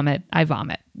smell vomit, I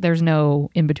vomit. There's no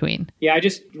in between. Yeah, I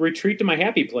just retreat to my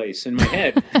happy place in my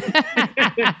head.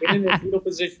 Get in the fetal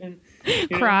position.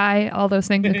 Cry, all those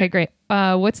things. Okay, great.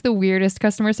 What's the weirdest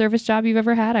customer service job you've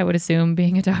ever had? I would assume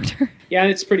being a doctor. Yeah,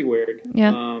 it's pretty weird.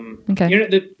 Yeah. Okay.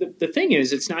 The thing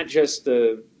is, it's not just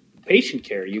the patient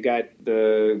care. You got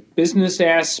the business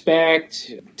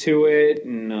aspect to it,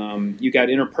 and you got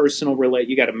interpersonal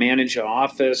you got to manage an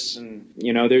office, and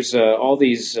there's all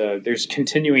these there's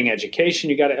continuing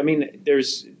education.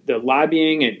 There's the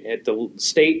lobbying at the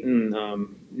state and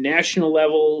national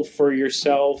level for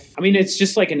yourself. It's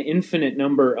just like an infinite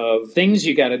number of things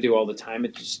you got to do all the time.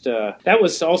 It just that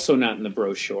was also not in the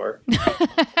brochure.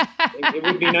 It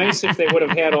would be nice if they would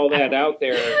have had all that out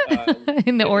there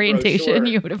in the orientation.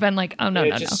 You would have been like, oh no,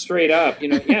 just straight up. They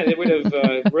would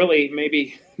have really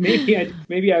maybe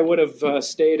I would have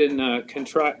stayed in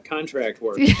contract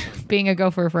work. Being a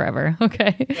gopher forever.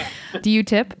 Okay. Yeah. Do you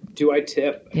tip? Do I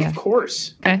tip? Yeah. Of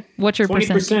course. Okay. What's your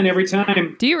 20% every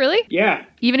time? Do you really? Yeah.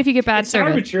 Even if you get bad it's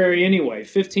service? Arbitrary anyway.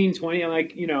 15, 20. Are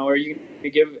you going to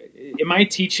give... Am I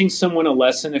teaching someone a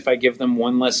lesson if I give them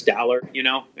 $1 less?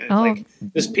 Like,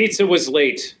 this pizza was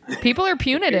late. People are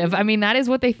punitive. That is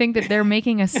what they think, that they're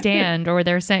making a stand, or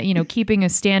they're saying, keeping a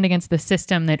stand against the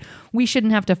system, that we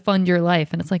shouldn't have to fund your life.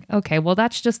 And it's like, okay, well,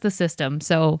 that's just the system.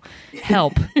 So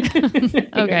help.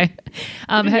 Okay.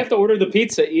 You didn't have to order the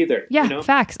pizza either. Yeah,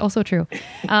 facts. Also true.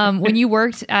 When you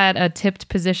worked at a tipped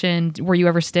position, were you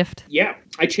ever stiffed? Yeah.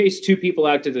 I chased 2 people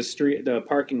out to the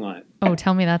parking lot. Oh,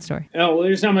 tell me that story. Oh, well,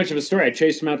 there's not much of a story. I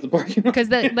chased them out to the parking lot. Because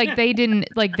they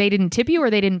didn't tip you, or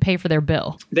they didn't pay for their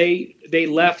bill? They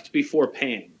left before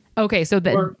paying. Okay, so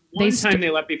one time they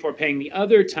left before paying. The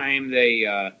other time they,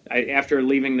 after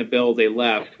leaving the bill, they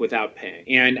left without paying.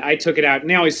 And I took it out, and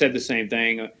they always said the same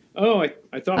thing. I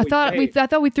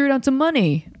thought we threw down some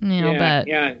money. But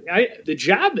the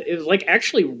job is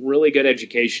actually really good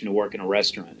education to work in a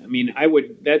restaurant.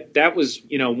 That was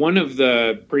one of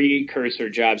the precursor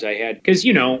jobs I had, because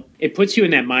it puts you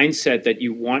in that mindset that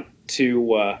you want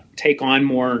to take on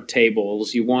more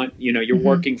tables. You want, you're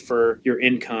working for your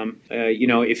income.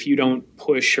 If you don't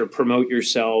push or promote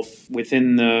yourself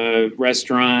within the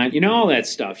restaurant, all that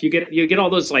stuff, you get all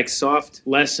those soft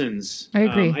lessons. I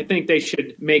agree. I think they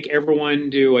should make everyone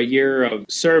do a year of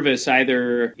service,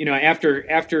 either,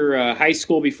 after high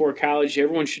school, before college.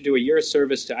 Everyone should do a year of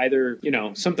service to either,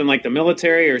 something like the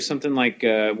military or something like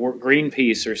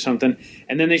Greenpeace or something.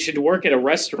 And then they should work at a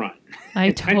restaurant.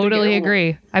 I totally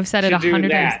agree. I've said it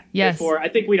 100 times. Yes. I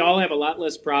think we'd all have a lot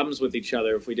less problems with each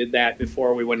other if we did that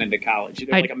before we went into college.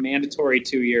 Like a mandatory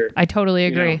 2-year. I totally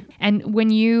agree. And when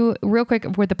you, real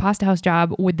quick, with the pasta house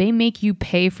job, would they make you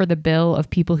pay for the bill of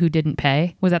people who didn't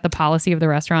pay? Was that the policy of the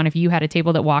restaurant? If you had a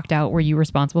table that walked out, were you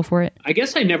responsible for it? I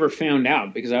guess I never found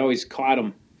out, because I always caught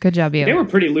them. Good job, you. They were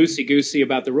pretty loosey-goosey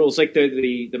about the rules. Like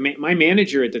my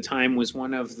manager at the time was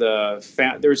one of the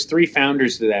there's 3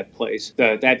 founders to that place,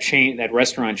 that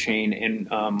restaurant chain, and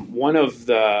one of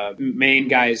the main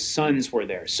guy's sons were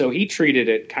there. So he treated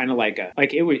it kind of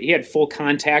he had full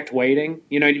contact waiting.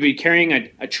 You'd be carrying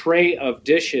a tray of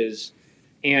dishes,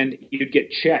 and you'd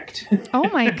get checked. Oh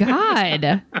my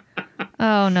God!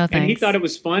 Oh no, thanks. And he thought it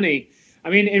was funny.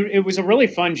 It was a really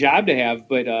fun job to have,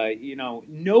 but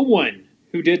no one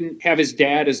who didn't have his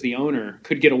dad as the owner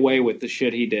could get away with the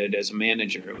shit he did as a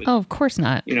manager. Of course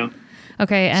not.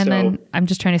 Okay, and then I'm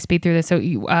just trying to speed through this.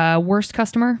 So, worst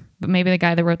customer, but maybe the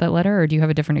guy that wrote that letter, or do you have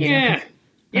a different example?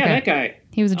 Yeah, okay. That guy.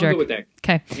 He was a jerk. I'll go with that.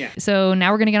 Okay. Yeah. So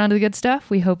now we're going to get on to the good stuff.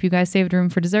 We hope you guys saved room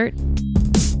for dessert.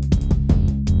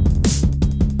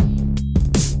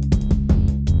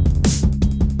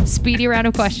 Speedy round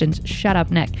of questions. Shut up,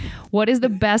 Nick. What is the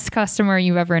best customer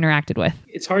you've ever interacted with?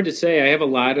 It's hard to say. I have a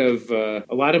lot of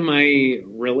my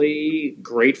really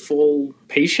grateful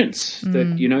patients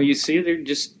that you see.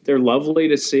 They're lovely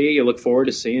to see. You look forward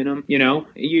to seeing them.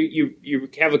 You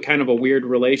have a kind of a weird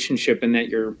relationship in that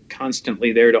you're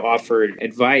constantly there to offer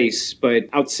advice, but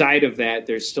outside of that,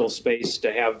 there's still space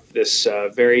to have this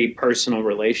very personal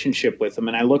relationship with them.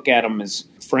 And I look at them as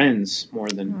friends more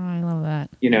than I love that.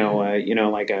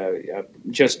 Like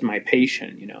just my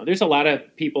patient. There's a lot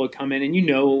of people that come in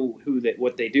and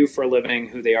what they do for a living,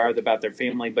 who they are, about their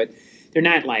family, but they're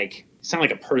not it's not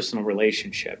like a personal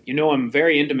relationship. I'm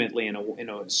very intimately in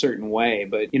a certain way,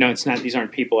 but it's not. These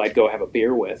aren't people I'd go have a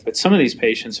beer with. But some of these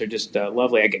patients are just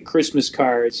lovely. I get Christmas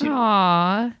cards.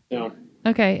 Aww.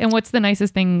 Okay, and what's the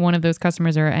nicest thing one of those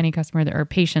customers, or any customer or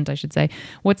patient, I should say,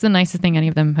 what's the nicest thing any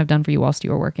of them have done for you whilst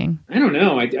you were working? I don't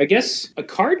know. I guess a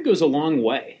card goes a long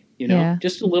way. Yeah.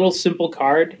 just a little simple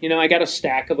card. I got a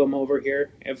stack of them over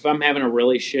here. If I'm having a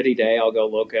really shitty day, I'll go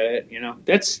look at it.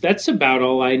 That's about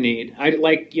all I need. I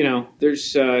like,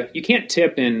 there's, you can't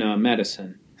tip in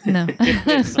medicine. No.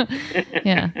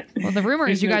 Yeah. Well, the rumor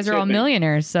is you guys are all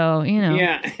millionaires, so,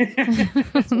 Yeah.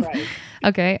 That's right.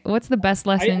 Okay. What's the best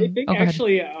lesson? I think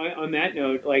actually on that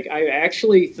note, I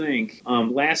actually think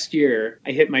last year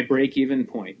I hit my break-even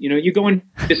point. You go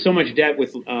into so much debt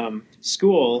with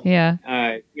school. Yeah.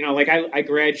 I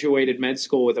graduated med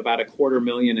school with about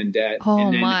 $250,000 in debt. Oh,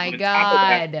 and then my on top of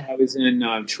God. that, I was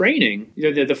in training.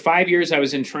 The 5 years I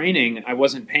was in training, I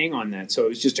wasn't paying on that. So it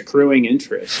was just accruing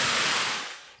interest.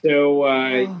 So,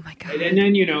 oh my God. And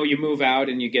then, you move out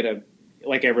and you get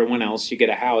like everyone else, you get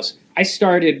a house. I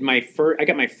got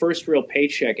my first real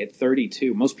paycheck at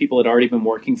 32. Most people had already been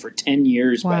working for 10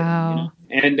 years by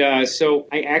then, And so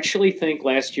I actually think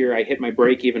last year I hit my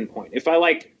break-even point. If I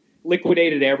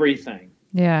liquidated everything,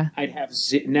 I'd have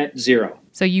net zero.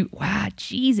 So wow,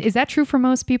 geez. Is that true for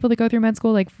most people that go through med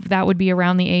school? That would be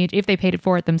around the age, if they paid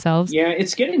for it themselves? Yeah,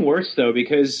 it's getting worse though,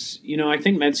 because, I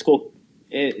think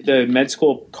the med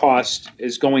school cost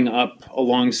is going up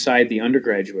alongside the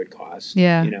undergraduate cost.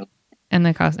 Yeah. And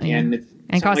the cost, and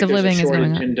cost of living is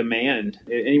going up. In demand.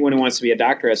 Anyone who wants to be a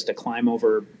doctor has to climb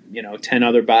over, 10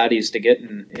 other bodies to get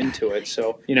into it.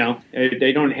 So,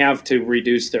 they don't have to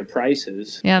reduce their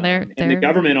prices. Yeah, and the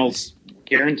government will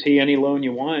guarantee any loan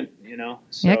you want,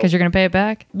 So. Yeah, because you're going to pay it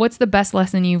back. What's the best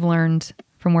lesson you've learned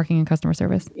from working in customer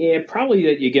service? Yeah, probably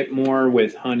that you get more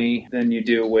with honey than you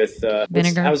do with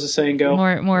vinegar. How's the saying go?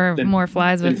 More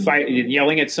flies with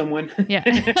yelling at someone. Yeah,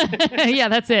 yeah,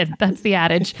 that's it. That's the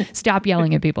adage. Stop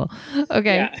yelling at people.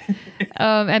 Okay.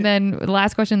 Yeah. And then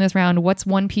last question this round: what's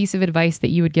one piece of advice that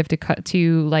you would give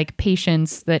to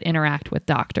patients that interact with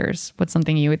doctors? What's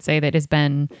something you would say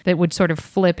that would sort of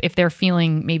flip if they're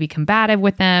feeling maybe combative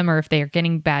with them, or if they are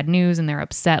getting bad news and they're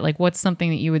upset? What's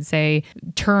something that you would say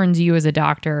turns you as a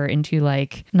doctor into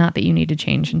not that you need to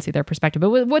change and see their perspective, but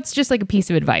what's just a piece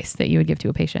of advice that you would give to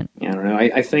a patient? Yeah, I don't know.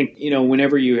 I think,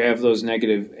 whenever you have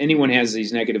anyone has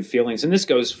these negative feelings, and this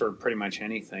goes for pretty much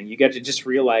anything, you got to just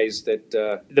realize that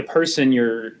the person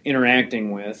you're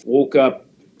interacting with woke up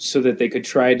so that they could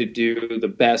try to do the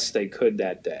best they could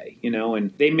that day,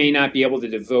 and they may not be able to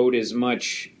devote as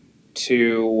much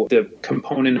to the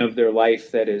component of their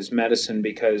life that is medicine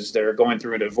because they're going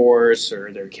through a divorce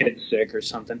or their kid's sick or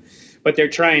something, but they're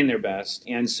trying their best.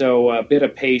 And so a bit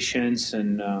of patience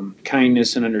and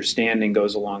kindness and understanding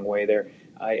goes a long way there.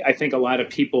 I think a lot of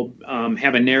people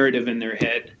have a narrative in their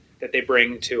head that they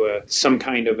bring to some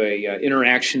kind of a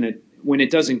interaction that when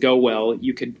it doesn't go well,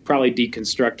 you could probably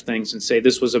deconstruct things and say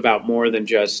this was about more than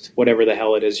just whatever the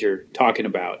hell it is you're talking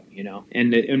about,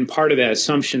 And part of that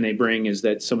assumption they bring is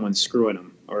that someone's screwing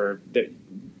them or that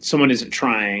someone isn't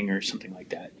trying or something like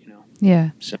that,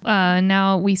 Yeah. So.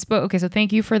 Now we spoke. Okay, so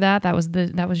thank you for that. That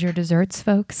was your desserts,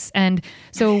 folks. And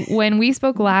so when we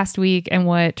spoke last week, and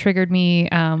what triggered me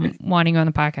wanting you on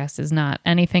the podcast is not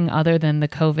anything other than the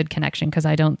COVID connection, because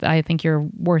I think you're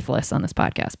worthless on this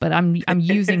podcast, but I'm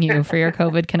using you for your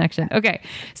COVID connection. Okay,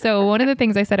 so one of the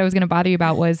things I said I was going to bother you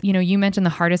about was, you mentioned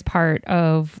the hardest part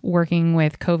of working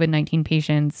with COVID-19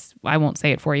 patients. I won't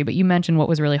say it for you, but you mentioned what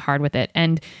was really hard with it.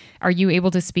 And are you able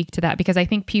to speak to that? Because I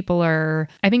think people are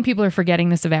forgetting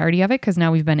the severity of it because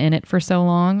now we've been in it for so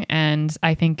long. And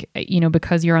I think,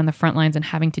 because you're on the front lines and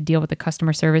having to deal with the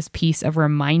customer service piece of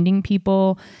reminding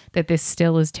people that this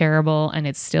still is terrible and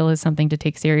it still is something to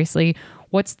take seriously.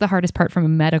 What's the hardest part from a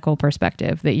medical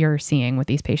perspective that you're seeing with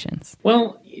these patients?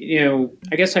 Well,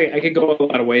 I guess I could go a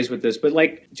lot of ways with this, but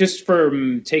just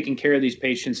from taking care of these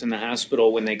patients in the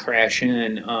hospital when they crash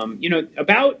in,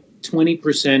 about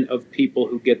 20% of people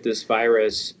who get this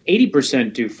virus,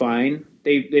 80% do fine.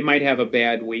 They might have a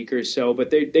bad week or so, but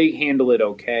they handle it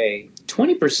okay.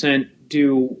 20%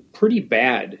 do pretty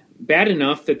bad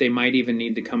enough that they might even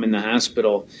need to come in the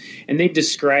hospital. And they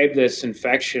describe this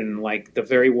infection like the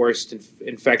very worst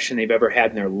infection they've ever had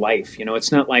in their life.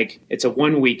 It's not like it's a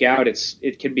 1 week out.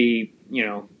 It can be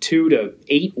 2 to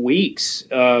 8 weeks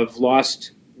of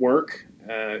lost work.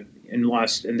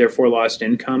 And therefore lost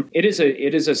income. It is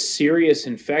a serious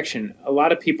infection. A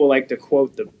lot of people like to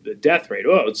quote the death rate.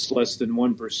 Oh, it's less than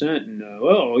 1%, and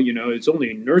it's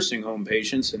only nursing home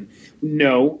patients. And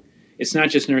no, it's not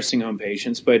just nursing home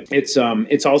patients, but it's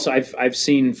also I've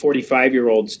seen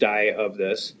 45-year-olds die of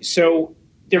this. So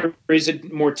there is a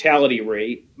mortality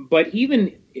rate, but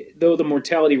even though the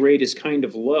mortality rate is kind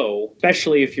of low,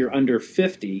 especially if you're under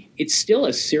 50, it's still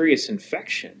a serious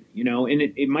infection, and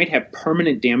it might have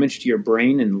permanent damage to your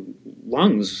brain and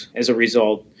lungs as a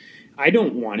result. I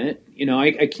don't want it.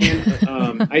 I can't.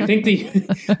 I think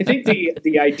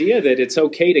the idea that it's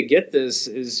okay to get this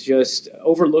is just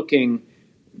overlooking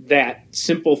that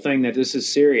simple thing that this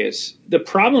is serious. The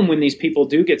problem when these people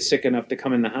do get sick enough to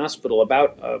come in the hospital,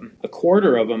 about a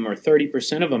quarter of them or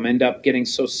 30% of them end up getting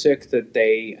so sick that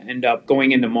they end up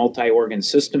going into multi-organ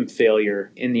system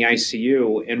failure in the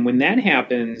ICU. And when that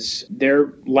happens,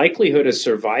 their likelihood of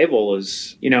survival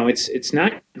is, it's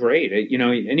not great.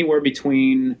 Anywhere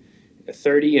between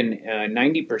 30 and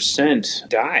 90%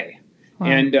 die. Wow.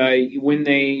 And when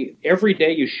every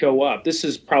day you show up, this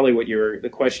is probably the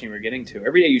question you were getting to.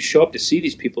 Every day you show up to see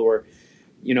these people who are,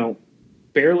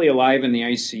 barely alive in the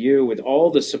ICU with all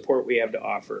the support we have to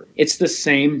offer. It's the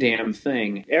same damn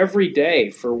thing. Every day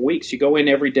for weeks, you go in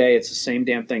every day, it's the same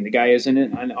damn thing. The guy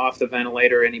isn't off the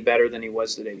ventilator any better than he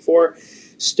was the day before,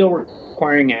 still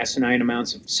requiring asinine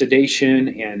amounts of sedation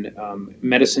and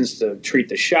medicines to treat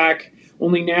the shock.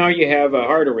 Only now you have a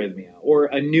heart arrhythmia or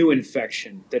a new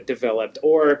infection that developed,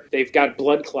 or they've got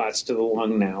blood clots to the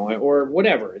lung now, or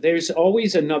whatever. There's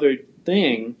always another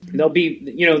thing.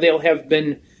 They'll have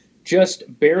been just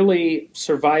barely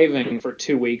surviving for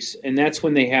 2 weeks, and that's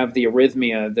when they have the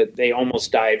arrhythmia that they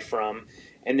almost died from.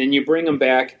 And then you bring them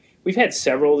back. We've had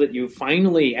several that you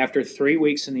finally, after 3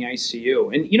 weeks in the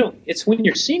ICU, and it's when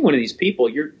you're seeing one of these people,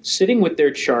 you're sitting with their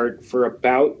chart for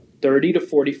about 30 to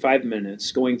 45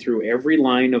 minutes, going through every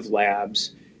line of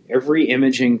labs, every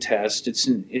imaging test. It's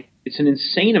an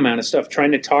insane amount of stuff,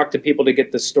 trying to talk to people to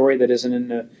get the story that isn't in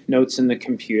the notes in the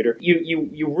computer.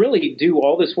 You really do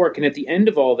all this work, and at the end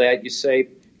of all that, you say,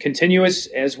 continue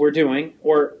as we're doing,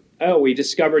 or, oh, we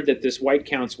discovered that this white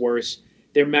count's worse.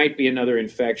 There might be another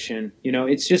infection.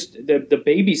 It's just the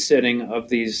babysitting of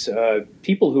these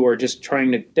people who are just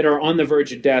that are on the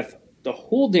verge of death the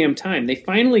whole damn time. They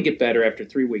finally get better after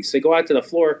 3 weeks. They go out to the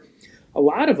floor. A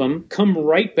lot of them come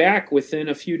right back within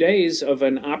a few days of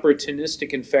an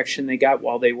opportunistic infection they got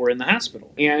while they were in the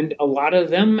hospital. And a lot of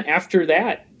them after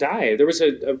that die. There was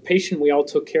a patient we all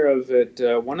took care of at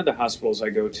one of the hospitals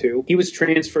I go to. He was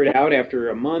transferred out after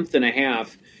a month and a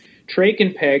half, trach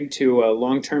and pegged to a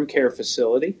long-term care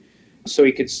facility so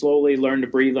he could slowly learn to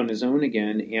breathe on his own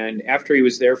again. And after he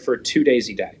was there for 2 days,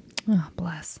 he died. Oh,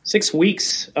 bless. 6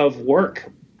 weeks of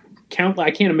work.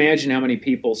 I can't imagine how many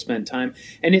people spent time.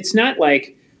 And it's not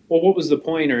like, well, what was the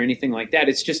point or anything like that?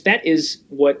 It's just that is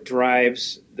what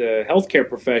drives the healthcare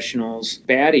professionals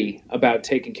batty about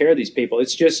taking care of these people.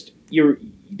 It's just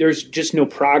there's just no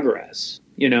progress,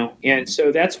 And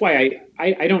so that's why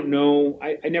I don't know.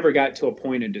 I never got to a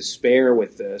point of despair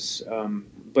with this.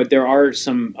 But there are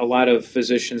a lot of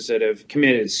physicians that have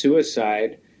committed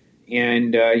suicide.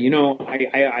 And,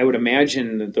 I would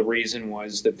imagine that the reason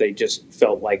was that they just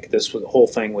felt like the whole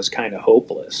thing was kind of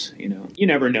hopeless. You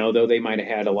never know, though. They might have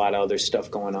had a lot of other stuff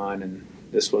going on, and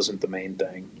this wasn't the main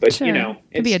thing. But, sure. It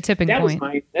could be a tipping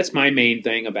point. That's my main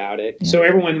thing about it. Yeah. So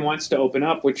everyone wants to open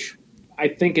up, which I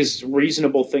think is a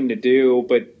reasonable thing to do.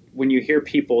 But when you hear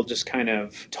people just kind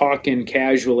of talking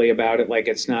casually about it like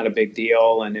it's not a big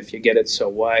deal, and if you get it, so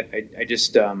what? I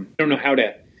just don't know how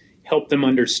to help them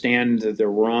understand that they're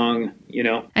wrong,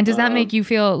 And does that make you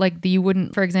feel like you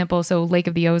wouldn't, for example, so Lake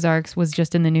of the Ozarks was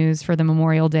just in the news for the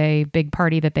Memorial Day big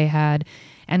party that they had.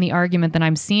 And the argument that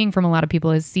I'm seeing from a lot of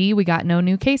people is, see, we got no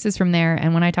new cases from there.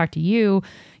 And when I talked to you,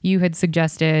 you had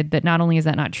suggested that not only is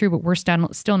that not true, but we're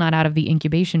still not out of the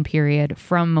incubation period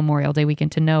from Memorial Day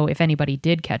weekend to know if anybody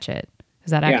did catch it.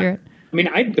 Is that accurate? I mean,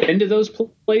 I've been to those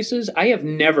places. I have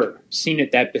never seen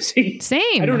it that busy.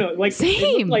 Same. I don't know. It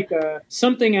looked like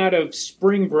something out of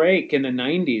spring break in the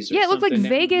 90s. Yeah, it looked like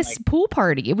Vegas pool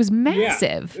party. It was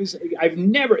massive. Yeah, I've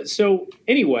never. So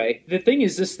anyway, the thing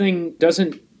is, this thing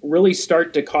doesn't really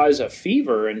start to cause a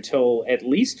fever until at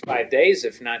least 5 days,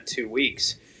 if not 2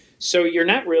 weeks. So you're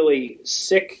not really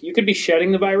sick. You could be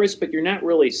shedding the virus, but you're not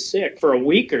really sick for a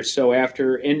week or so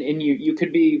after. And it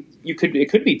could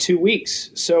be 2 weeks.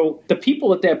 So the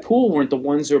people at that pool weren't the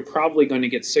ones who are probably going to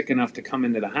get sick enough to come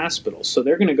into the hospital. So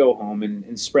they're going to go home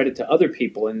and spread it to other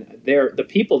people. And the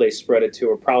people they spread it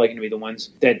to are probably going to be the ones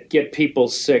that get people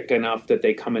sick enough that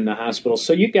they come in the hospital.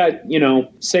 So you got,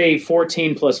 say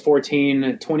 14 plus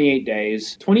 14, 28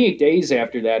 days. 28 days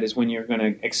after that is when you're going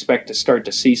to expect to start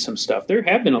to see some stuff. There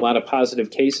have been a lot of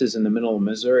positive cases in the middle of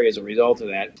Missouri as a result of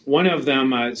that. One of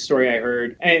them, a story I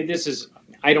heard, and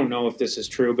I don't know if this is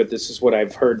true, but this is what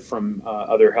I've heard from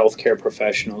other healthcare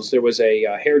professionals. There was a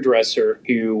hairdresser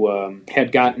who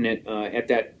had gotten it at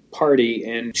that party,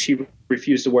 and she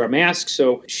refused to wear a mask.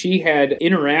 So she had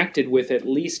interacted with at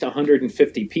least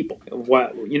 150 people.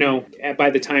 By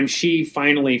the time she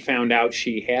finally found out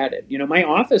she had it, my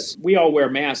office, we all wear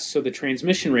masks. So the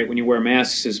transmission rate when you wear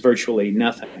masks is virtually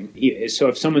nothing. So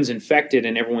if someone's infected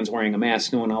and everyone's wearing a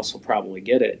mask, no one else will probably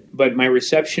get it. But my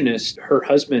receptionist, her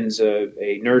husband's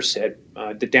a nurse at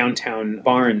the downtown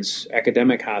Barnes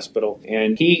Academic Hospital,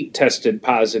 and he tested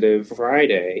positive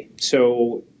Friday.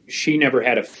 So she never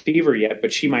had a fever yet,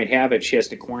 but she might have it. She has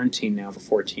to quarantine now for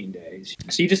 14 days.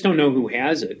 So you just don't know who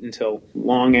has it until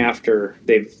long after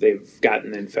they've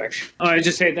gotten the infection. I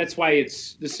just say that's why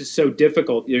this is so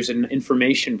difficult. There's an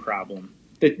information problem.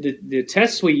 The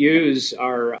tests we use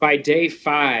are by day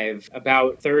 5,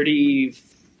 about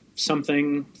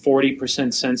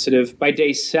 40% sensitive. By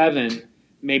day 7,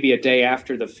 maybe a day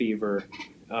after the fever,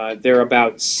 they're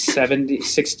about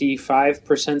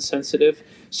 65% sensitive.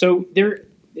 So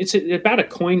it's about a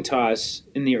coin toss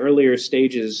in the earlier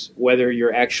stages whether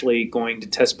you're actually going to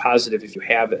test positive if you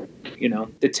have it.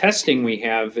 The testing we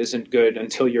have isn't good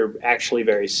until you're actually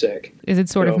very sick. Is it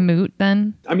sort of moot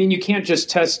then? I mean, you can't just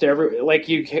test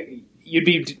you'd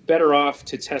be better off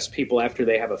to test people after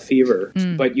they have a fever,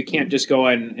 but you can't just go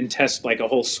and test like a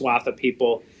whole swath of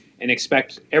people and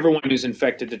expect everyone who's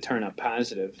infected to turn up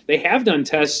positive. They have done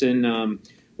tests in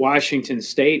Washington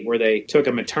State where they took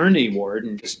a maternity ward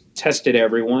and just tested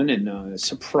everyone, and a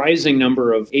surprising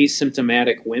number of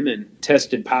asymptomatic women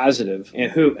tested positive,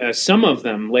 and some of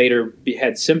them later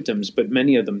had symptoms, but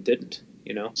many of them didn't.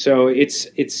 So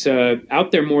it's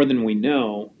out there more than we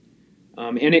know,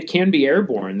 and it can be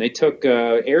airborne. They took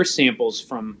air samples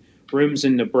from rooms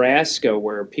in Nebraska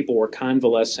where people were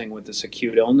convalescing with this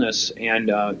acute illness, and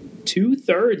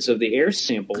 2/3 of the air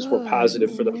samples were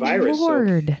positive for the virus.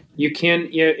 Lord. So you can,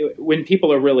 when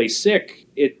people are really sick,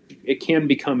 it can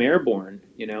become airborne.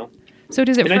 So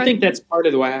does it? And I think that's part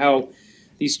of how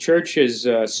these churches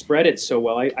spread it so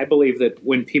well. I believe that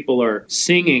when people are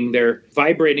singing, they're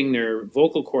vibrating their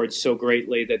vocal cords so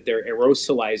greatly that they're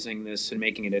aerosolizing this and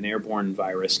making it an airborne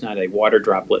virus, not a water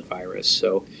droplet virus.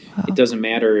 So It doesn't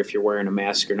matter if you're wearing a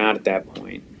mask or not at that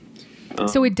point.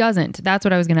 So it doesn't. That's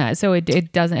what I was going to ask. So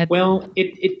it doesn't. Well,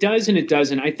 it does and it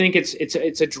doesn't. I think it's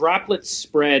a droplet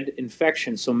spread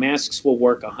infection. So masks will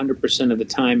work 100% of the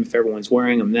time if everyone's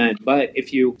wearing them then. But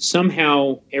if you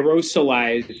somehow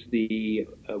aerosolize the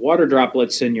water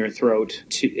droplets in your throat,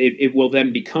 it will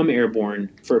then become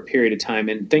airborne for a period of time.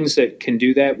 And things that can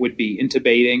do that would be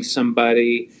intubating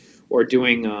somebody or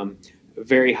doing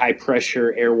very high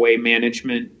pressure airway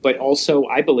management. But also,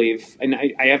 I believe, and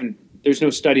I haven't. There's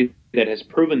no study that has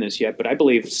proven this yet, but I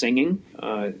believe singing,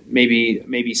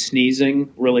 maybe sneezing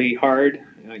really hard,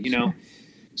 Sure.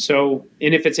 So,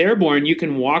 and if it's airborne, you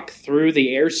can walk through the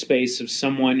airspace of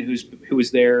someone who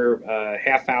was there a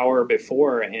half hour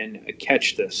before and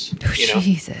catch this.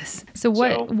 Jesus. So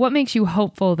what makes you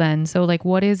hopeful then? So like,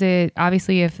 what is it?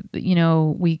 Obviously, if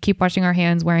we keep washing our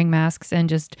hands, wearing masks, and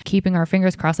just keeping our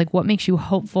fingers crossed, like what makes you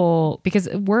hopeful? Because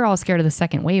we're all scared of the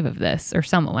second wave of this, or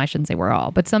some. I shouldn't say we're all,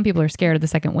 but some people are scared of the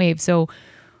second wave. So,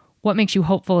 what makes you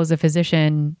hopeful as a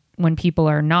physician when people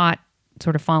are not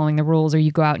sort of following the rules, or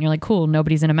you go out and you're like, cool,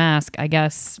 nobody's in a mask, I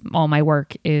guess all my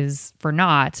work is for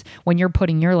naught, when you're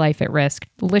putting your life at risk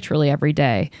literally every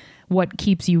day? What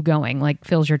keeps you going, like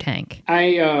fills your tank?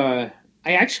 I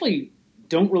actually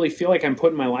don't really feel like I'm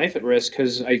putting my life at risk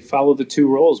because I follow the 2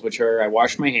 rules, which are I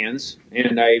wash my hands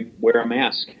and I wear a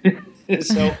mask.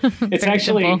 So it's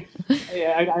actually,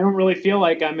 I don't really feel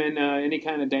like I'm in any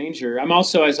kind of danger. I'm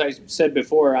also, as I said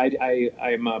before,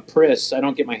 I'm a Pris. I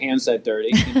don't get my hands that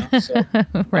dirty. So,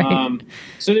 Right.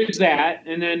 So there's that.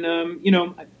 And then,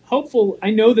 hopeful,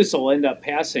 I know this will end up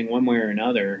passing one way or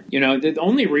another. The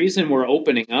only reason we're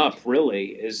opening up really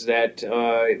is that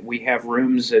we have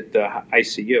rooms at the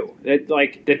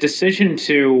ICU. The decision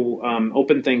to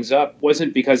open things up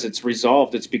wasn't because it's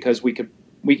resolved. It's because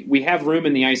we have room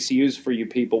in the ICUs for you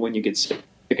people when you get sick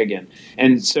again.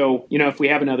 And so, if we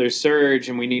have another surge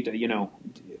and we need to,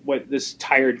 what this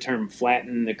tired term,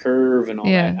 flatten the curve and all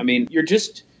that. I mean, you're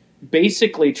just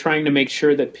basically trying to make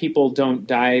sure that people don't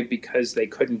die because they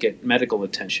couldn't get medical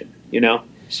attention,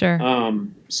 Sure.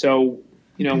 So,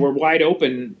 we're wide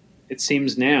open, it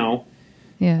seems now.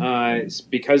 Yeah. It's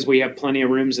because we have plenty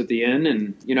of rooms at the inn.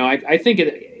 And, I think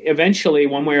eventually,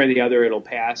 one way or the other, it'll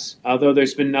pass. Although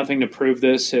there's been nothing to prove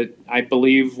this, I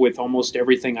believe with almost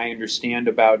everything I understand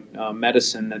about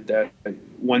medicine that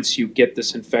once you get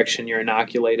this infection, you're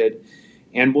inoculated.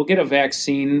 And we'll get a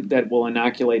vaccine that will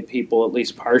inoculate people at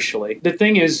least partially. The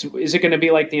thing is it going to be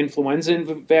like the influenza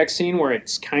vaccine where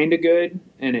it's kind of good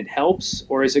and it helps?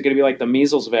 Or is it going to be like the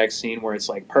measles vaccine where it's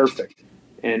like perfect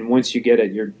and once you get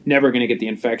it, you're never going to get the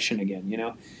infection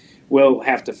again. We'll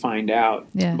have to find out.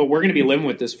 Yeah. But we're going to be living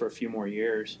with this for a few more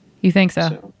years. You think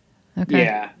so? Okay.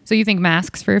 Yeah. So you think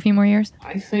masks for a few more years?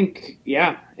 I think,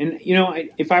 yeah. And,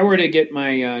 if I were to get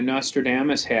my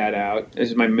Nostradamus hat out,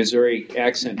 as my Missouri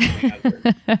accent coming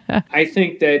out there, I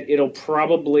think that it'll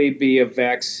probably be a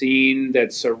vaccine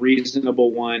that's a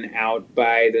reasonable one out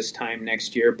by this time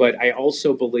next year. But I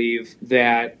also believe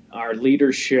that our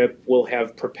leadership will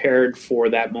have prepared for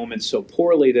that moment so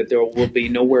poorly that there will be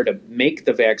nowhere to make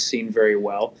the vaccine very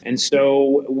well. And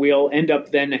so we'll end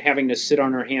up then having to sit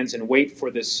on our hands and wait for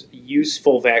this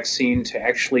useful vaccine to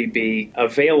actually be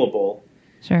available.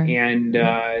 Sure.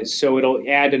 And so it'll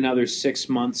add another 6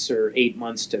 months or 8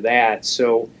 months to that.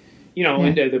 So,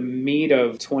 into the meat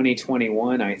of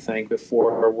 2021, I think,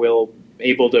 before we'll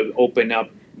able to open up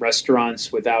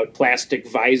restaurants without plastic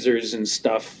visors and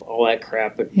stuff, all that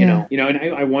crap. But, and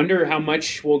I wonder how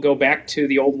much we'll go back to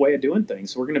the old way of doing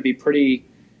things. We're going to be pretty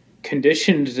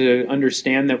conditioned to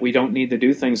understand that we don't need to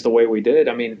do things the way we did.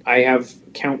 I mean, I have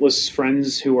countless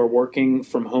friends who are working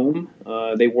from home.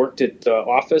 They worked at the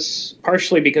office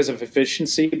partially because of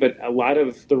efficiency, but a lot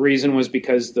of the reason was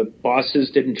because the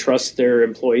bosses didn't trust their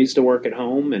employees to work at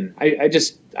home. And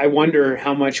I wonder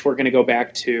how much we're going to go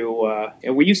back to.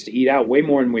 We used to eat out way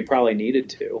more than we probably needed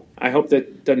to. I hope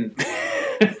that doesn't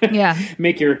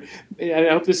I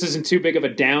hope this isn't too big of a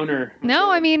downer.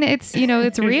 No, I mean, it's,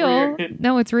 it's real.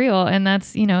 No, it's real. And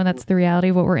that's the reality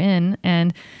of what we're in.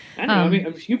 And I don't know. I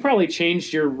mean, you probably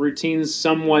changed your routines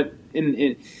somewhat.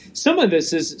 In some of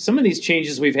these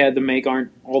changes we've had to make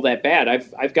aren't all that bad.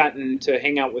 I've gotten to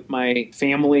hang out with my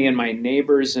family and my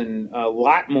neighbors and a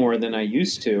lot more than I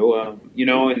used to.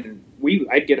 And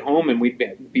I'd get home and we'd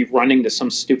be running to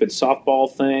some stupid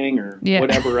softball thing or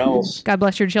whatever else. God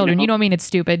bless your children. You don't mean it's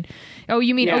stupid. Oh,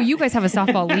 you mean, you guys have a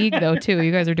softball league though too.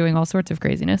 You guys are doing all sorts of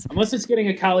craziness. Unless it's getting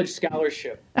a college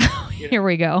scholarship. Here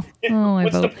we go. Oh,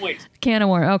 what's the point? Can of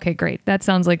worms. Okay, great. That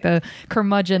sounds like the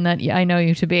curmudgeon that I know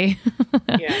you to be.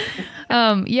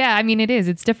 I mean, it is.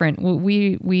 It's different.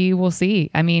 We will see.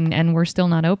 I mean, and we're still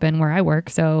not open where I work.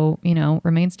 So,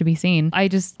 remains to be seen.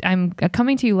 I'm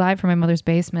coming to you live from my mother's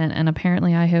basement, and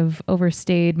apparently I have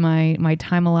overstayed my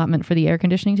time allotment for the air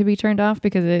conditioning to be turned off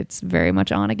because it's very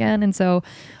much on again. And so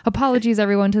apologies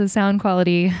everyone to the sound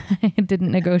quality. I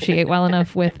didn't negotiate well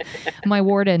enough with my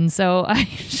warden. So I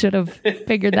should have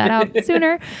figured that out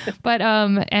sooner. But,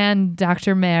 and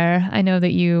Dr. Mehr, I know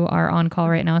that you are on call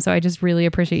right now. So I just really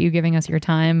appreciate you giving us your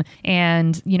time.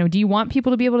 And, do you want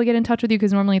people to be able to get in touch with you?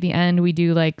 Because normally at the end we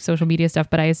do like social media stuff,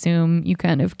 but I assume you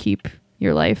kind of keep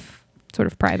your life sort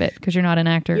of private because you're not an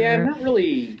actor. Yeah, I'm not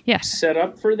really set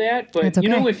up for that. But,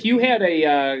 okay. If you had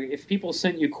if people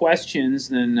sent you questions,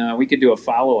 then we could do a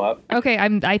follow-up. Okay,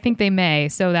 I think they may.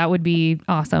 So that would be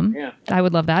awesome. Yeah. I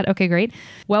would love that. Okay, great.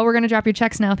 Well, we're going to drop your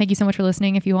checks now. Thank you so much for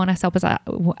listening. If you want to help us out.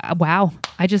 Wow.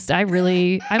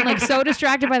 I'm like so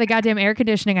distracted by the goddamn air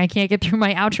conditioning. I can't get through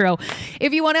my outro.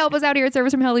 If you want to help us out here at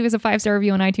Service from Hell, leave us a 5-star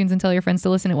review on iTunes and tell your friends to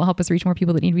listen. It will help us reach more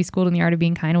people that need to be schooled in the art of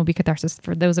being kind. It will be catharsis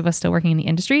for those of us still working in the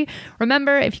industry.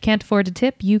 Remember, if you can't afford to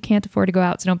tip, you can't afford to go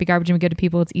out. So don't be garbage and be good to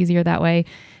people. It's easier that way.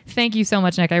 Thank you so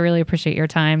much, Nick. I really appreciate your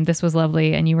time. This was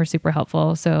lovely and you were super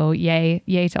helpful. So yay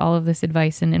to all of this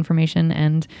advice and information,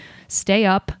 and stay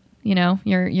up.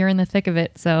 You're in the thick of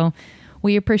it. So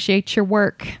we appreciate your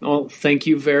work. Well, thank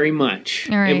you very much.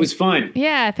 All right. It was fun.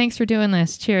 Yeah. Thanks for doing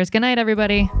this. Cheers. Good night,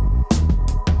 everybody.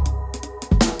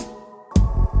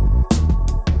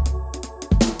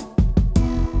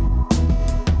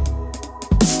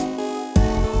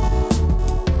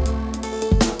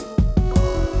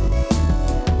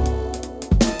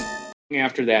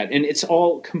 After that, and it's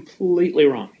all completely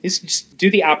wrong. It's just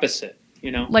do the opposite,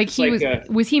 Like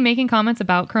was he making comments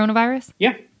about coronavirus?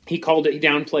 Yeah, he called it. He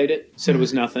downplayed it. Said it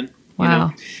was nothing.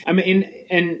 Wow. I mean,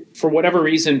 and for whatever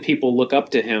reason, people look up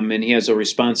to him, and he has a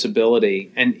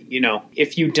responsibility. And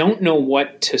if you don't know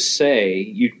what to say,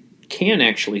 you can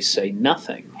actually say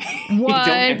nothing. What?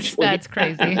 That's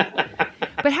crazy.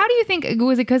 But how do you think,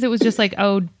 was it because it was just like,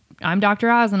 oh, I'm Dr.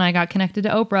 Oz and I got connected to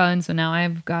Oprah, and so now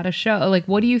I've got a show? Like,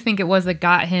 what do you think it was that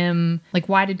got him? Like,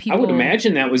 why did people? I would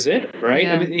imagine that was it, right?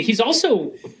 Yeah. I mean, he's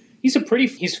photogenic.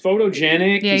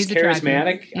 Yeah, he's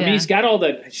charismatic. Yeah. I mean, he's got all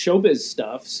the showbiz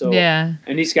stuff. So yeah,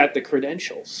 and he's got the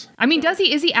credentials. I mean,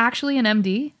 is he actually an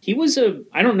MD? He was a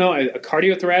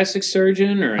cardiothoracic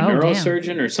surgeon or a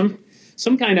neurosurgeon or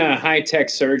some kind of high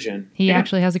tech surgeon. He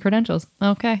actually has the credentials.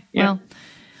 Okay, yeah.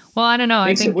 Well, I don't know.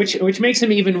 I think which makes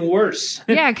him even worse.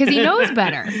 Yeah, because he knows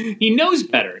better. He knows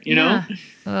better, know?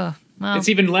 Ugh, well. It's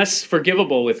even less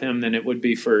forgivable with him than it would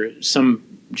be for some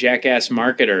jackass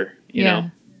marketer, you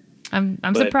know?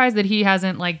 I'm surprised that he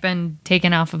hasn't like been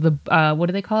taken off of the what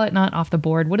do they call it? Not off the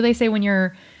board. What do they say when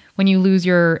you lose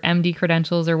your MD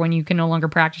credentials or when you can no longer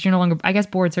practice? You're no longer. I guess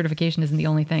board certification isn't the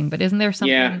only thing, but isn't there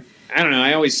something? Yeah, I don't know.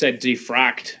 I always said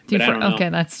defrocked, but I don't know. Okay,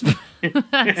 that's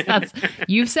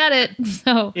you've said it.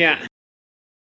 So yeah.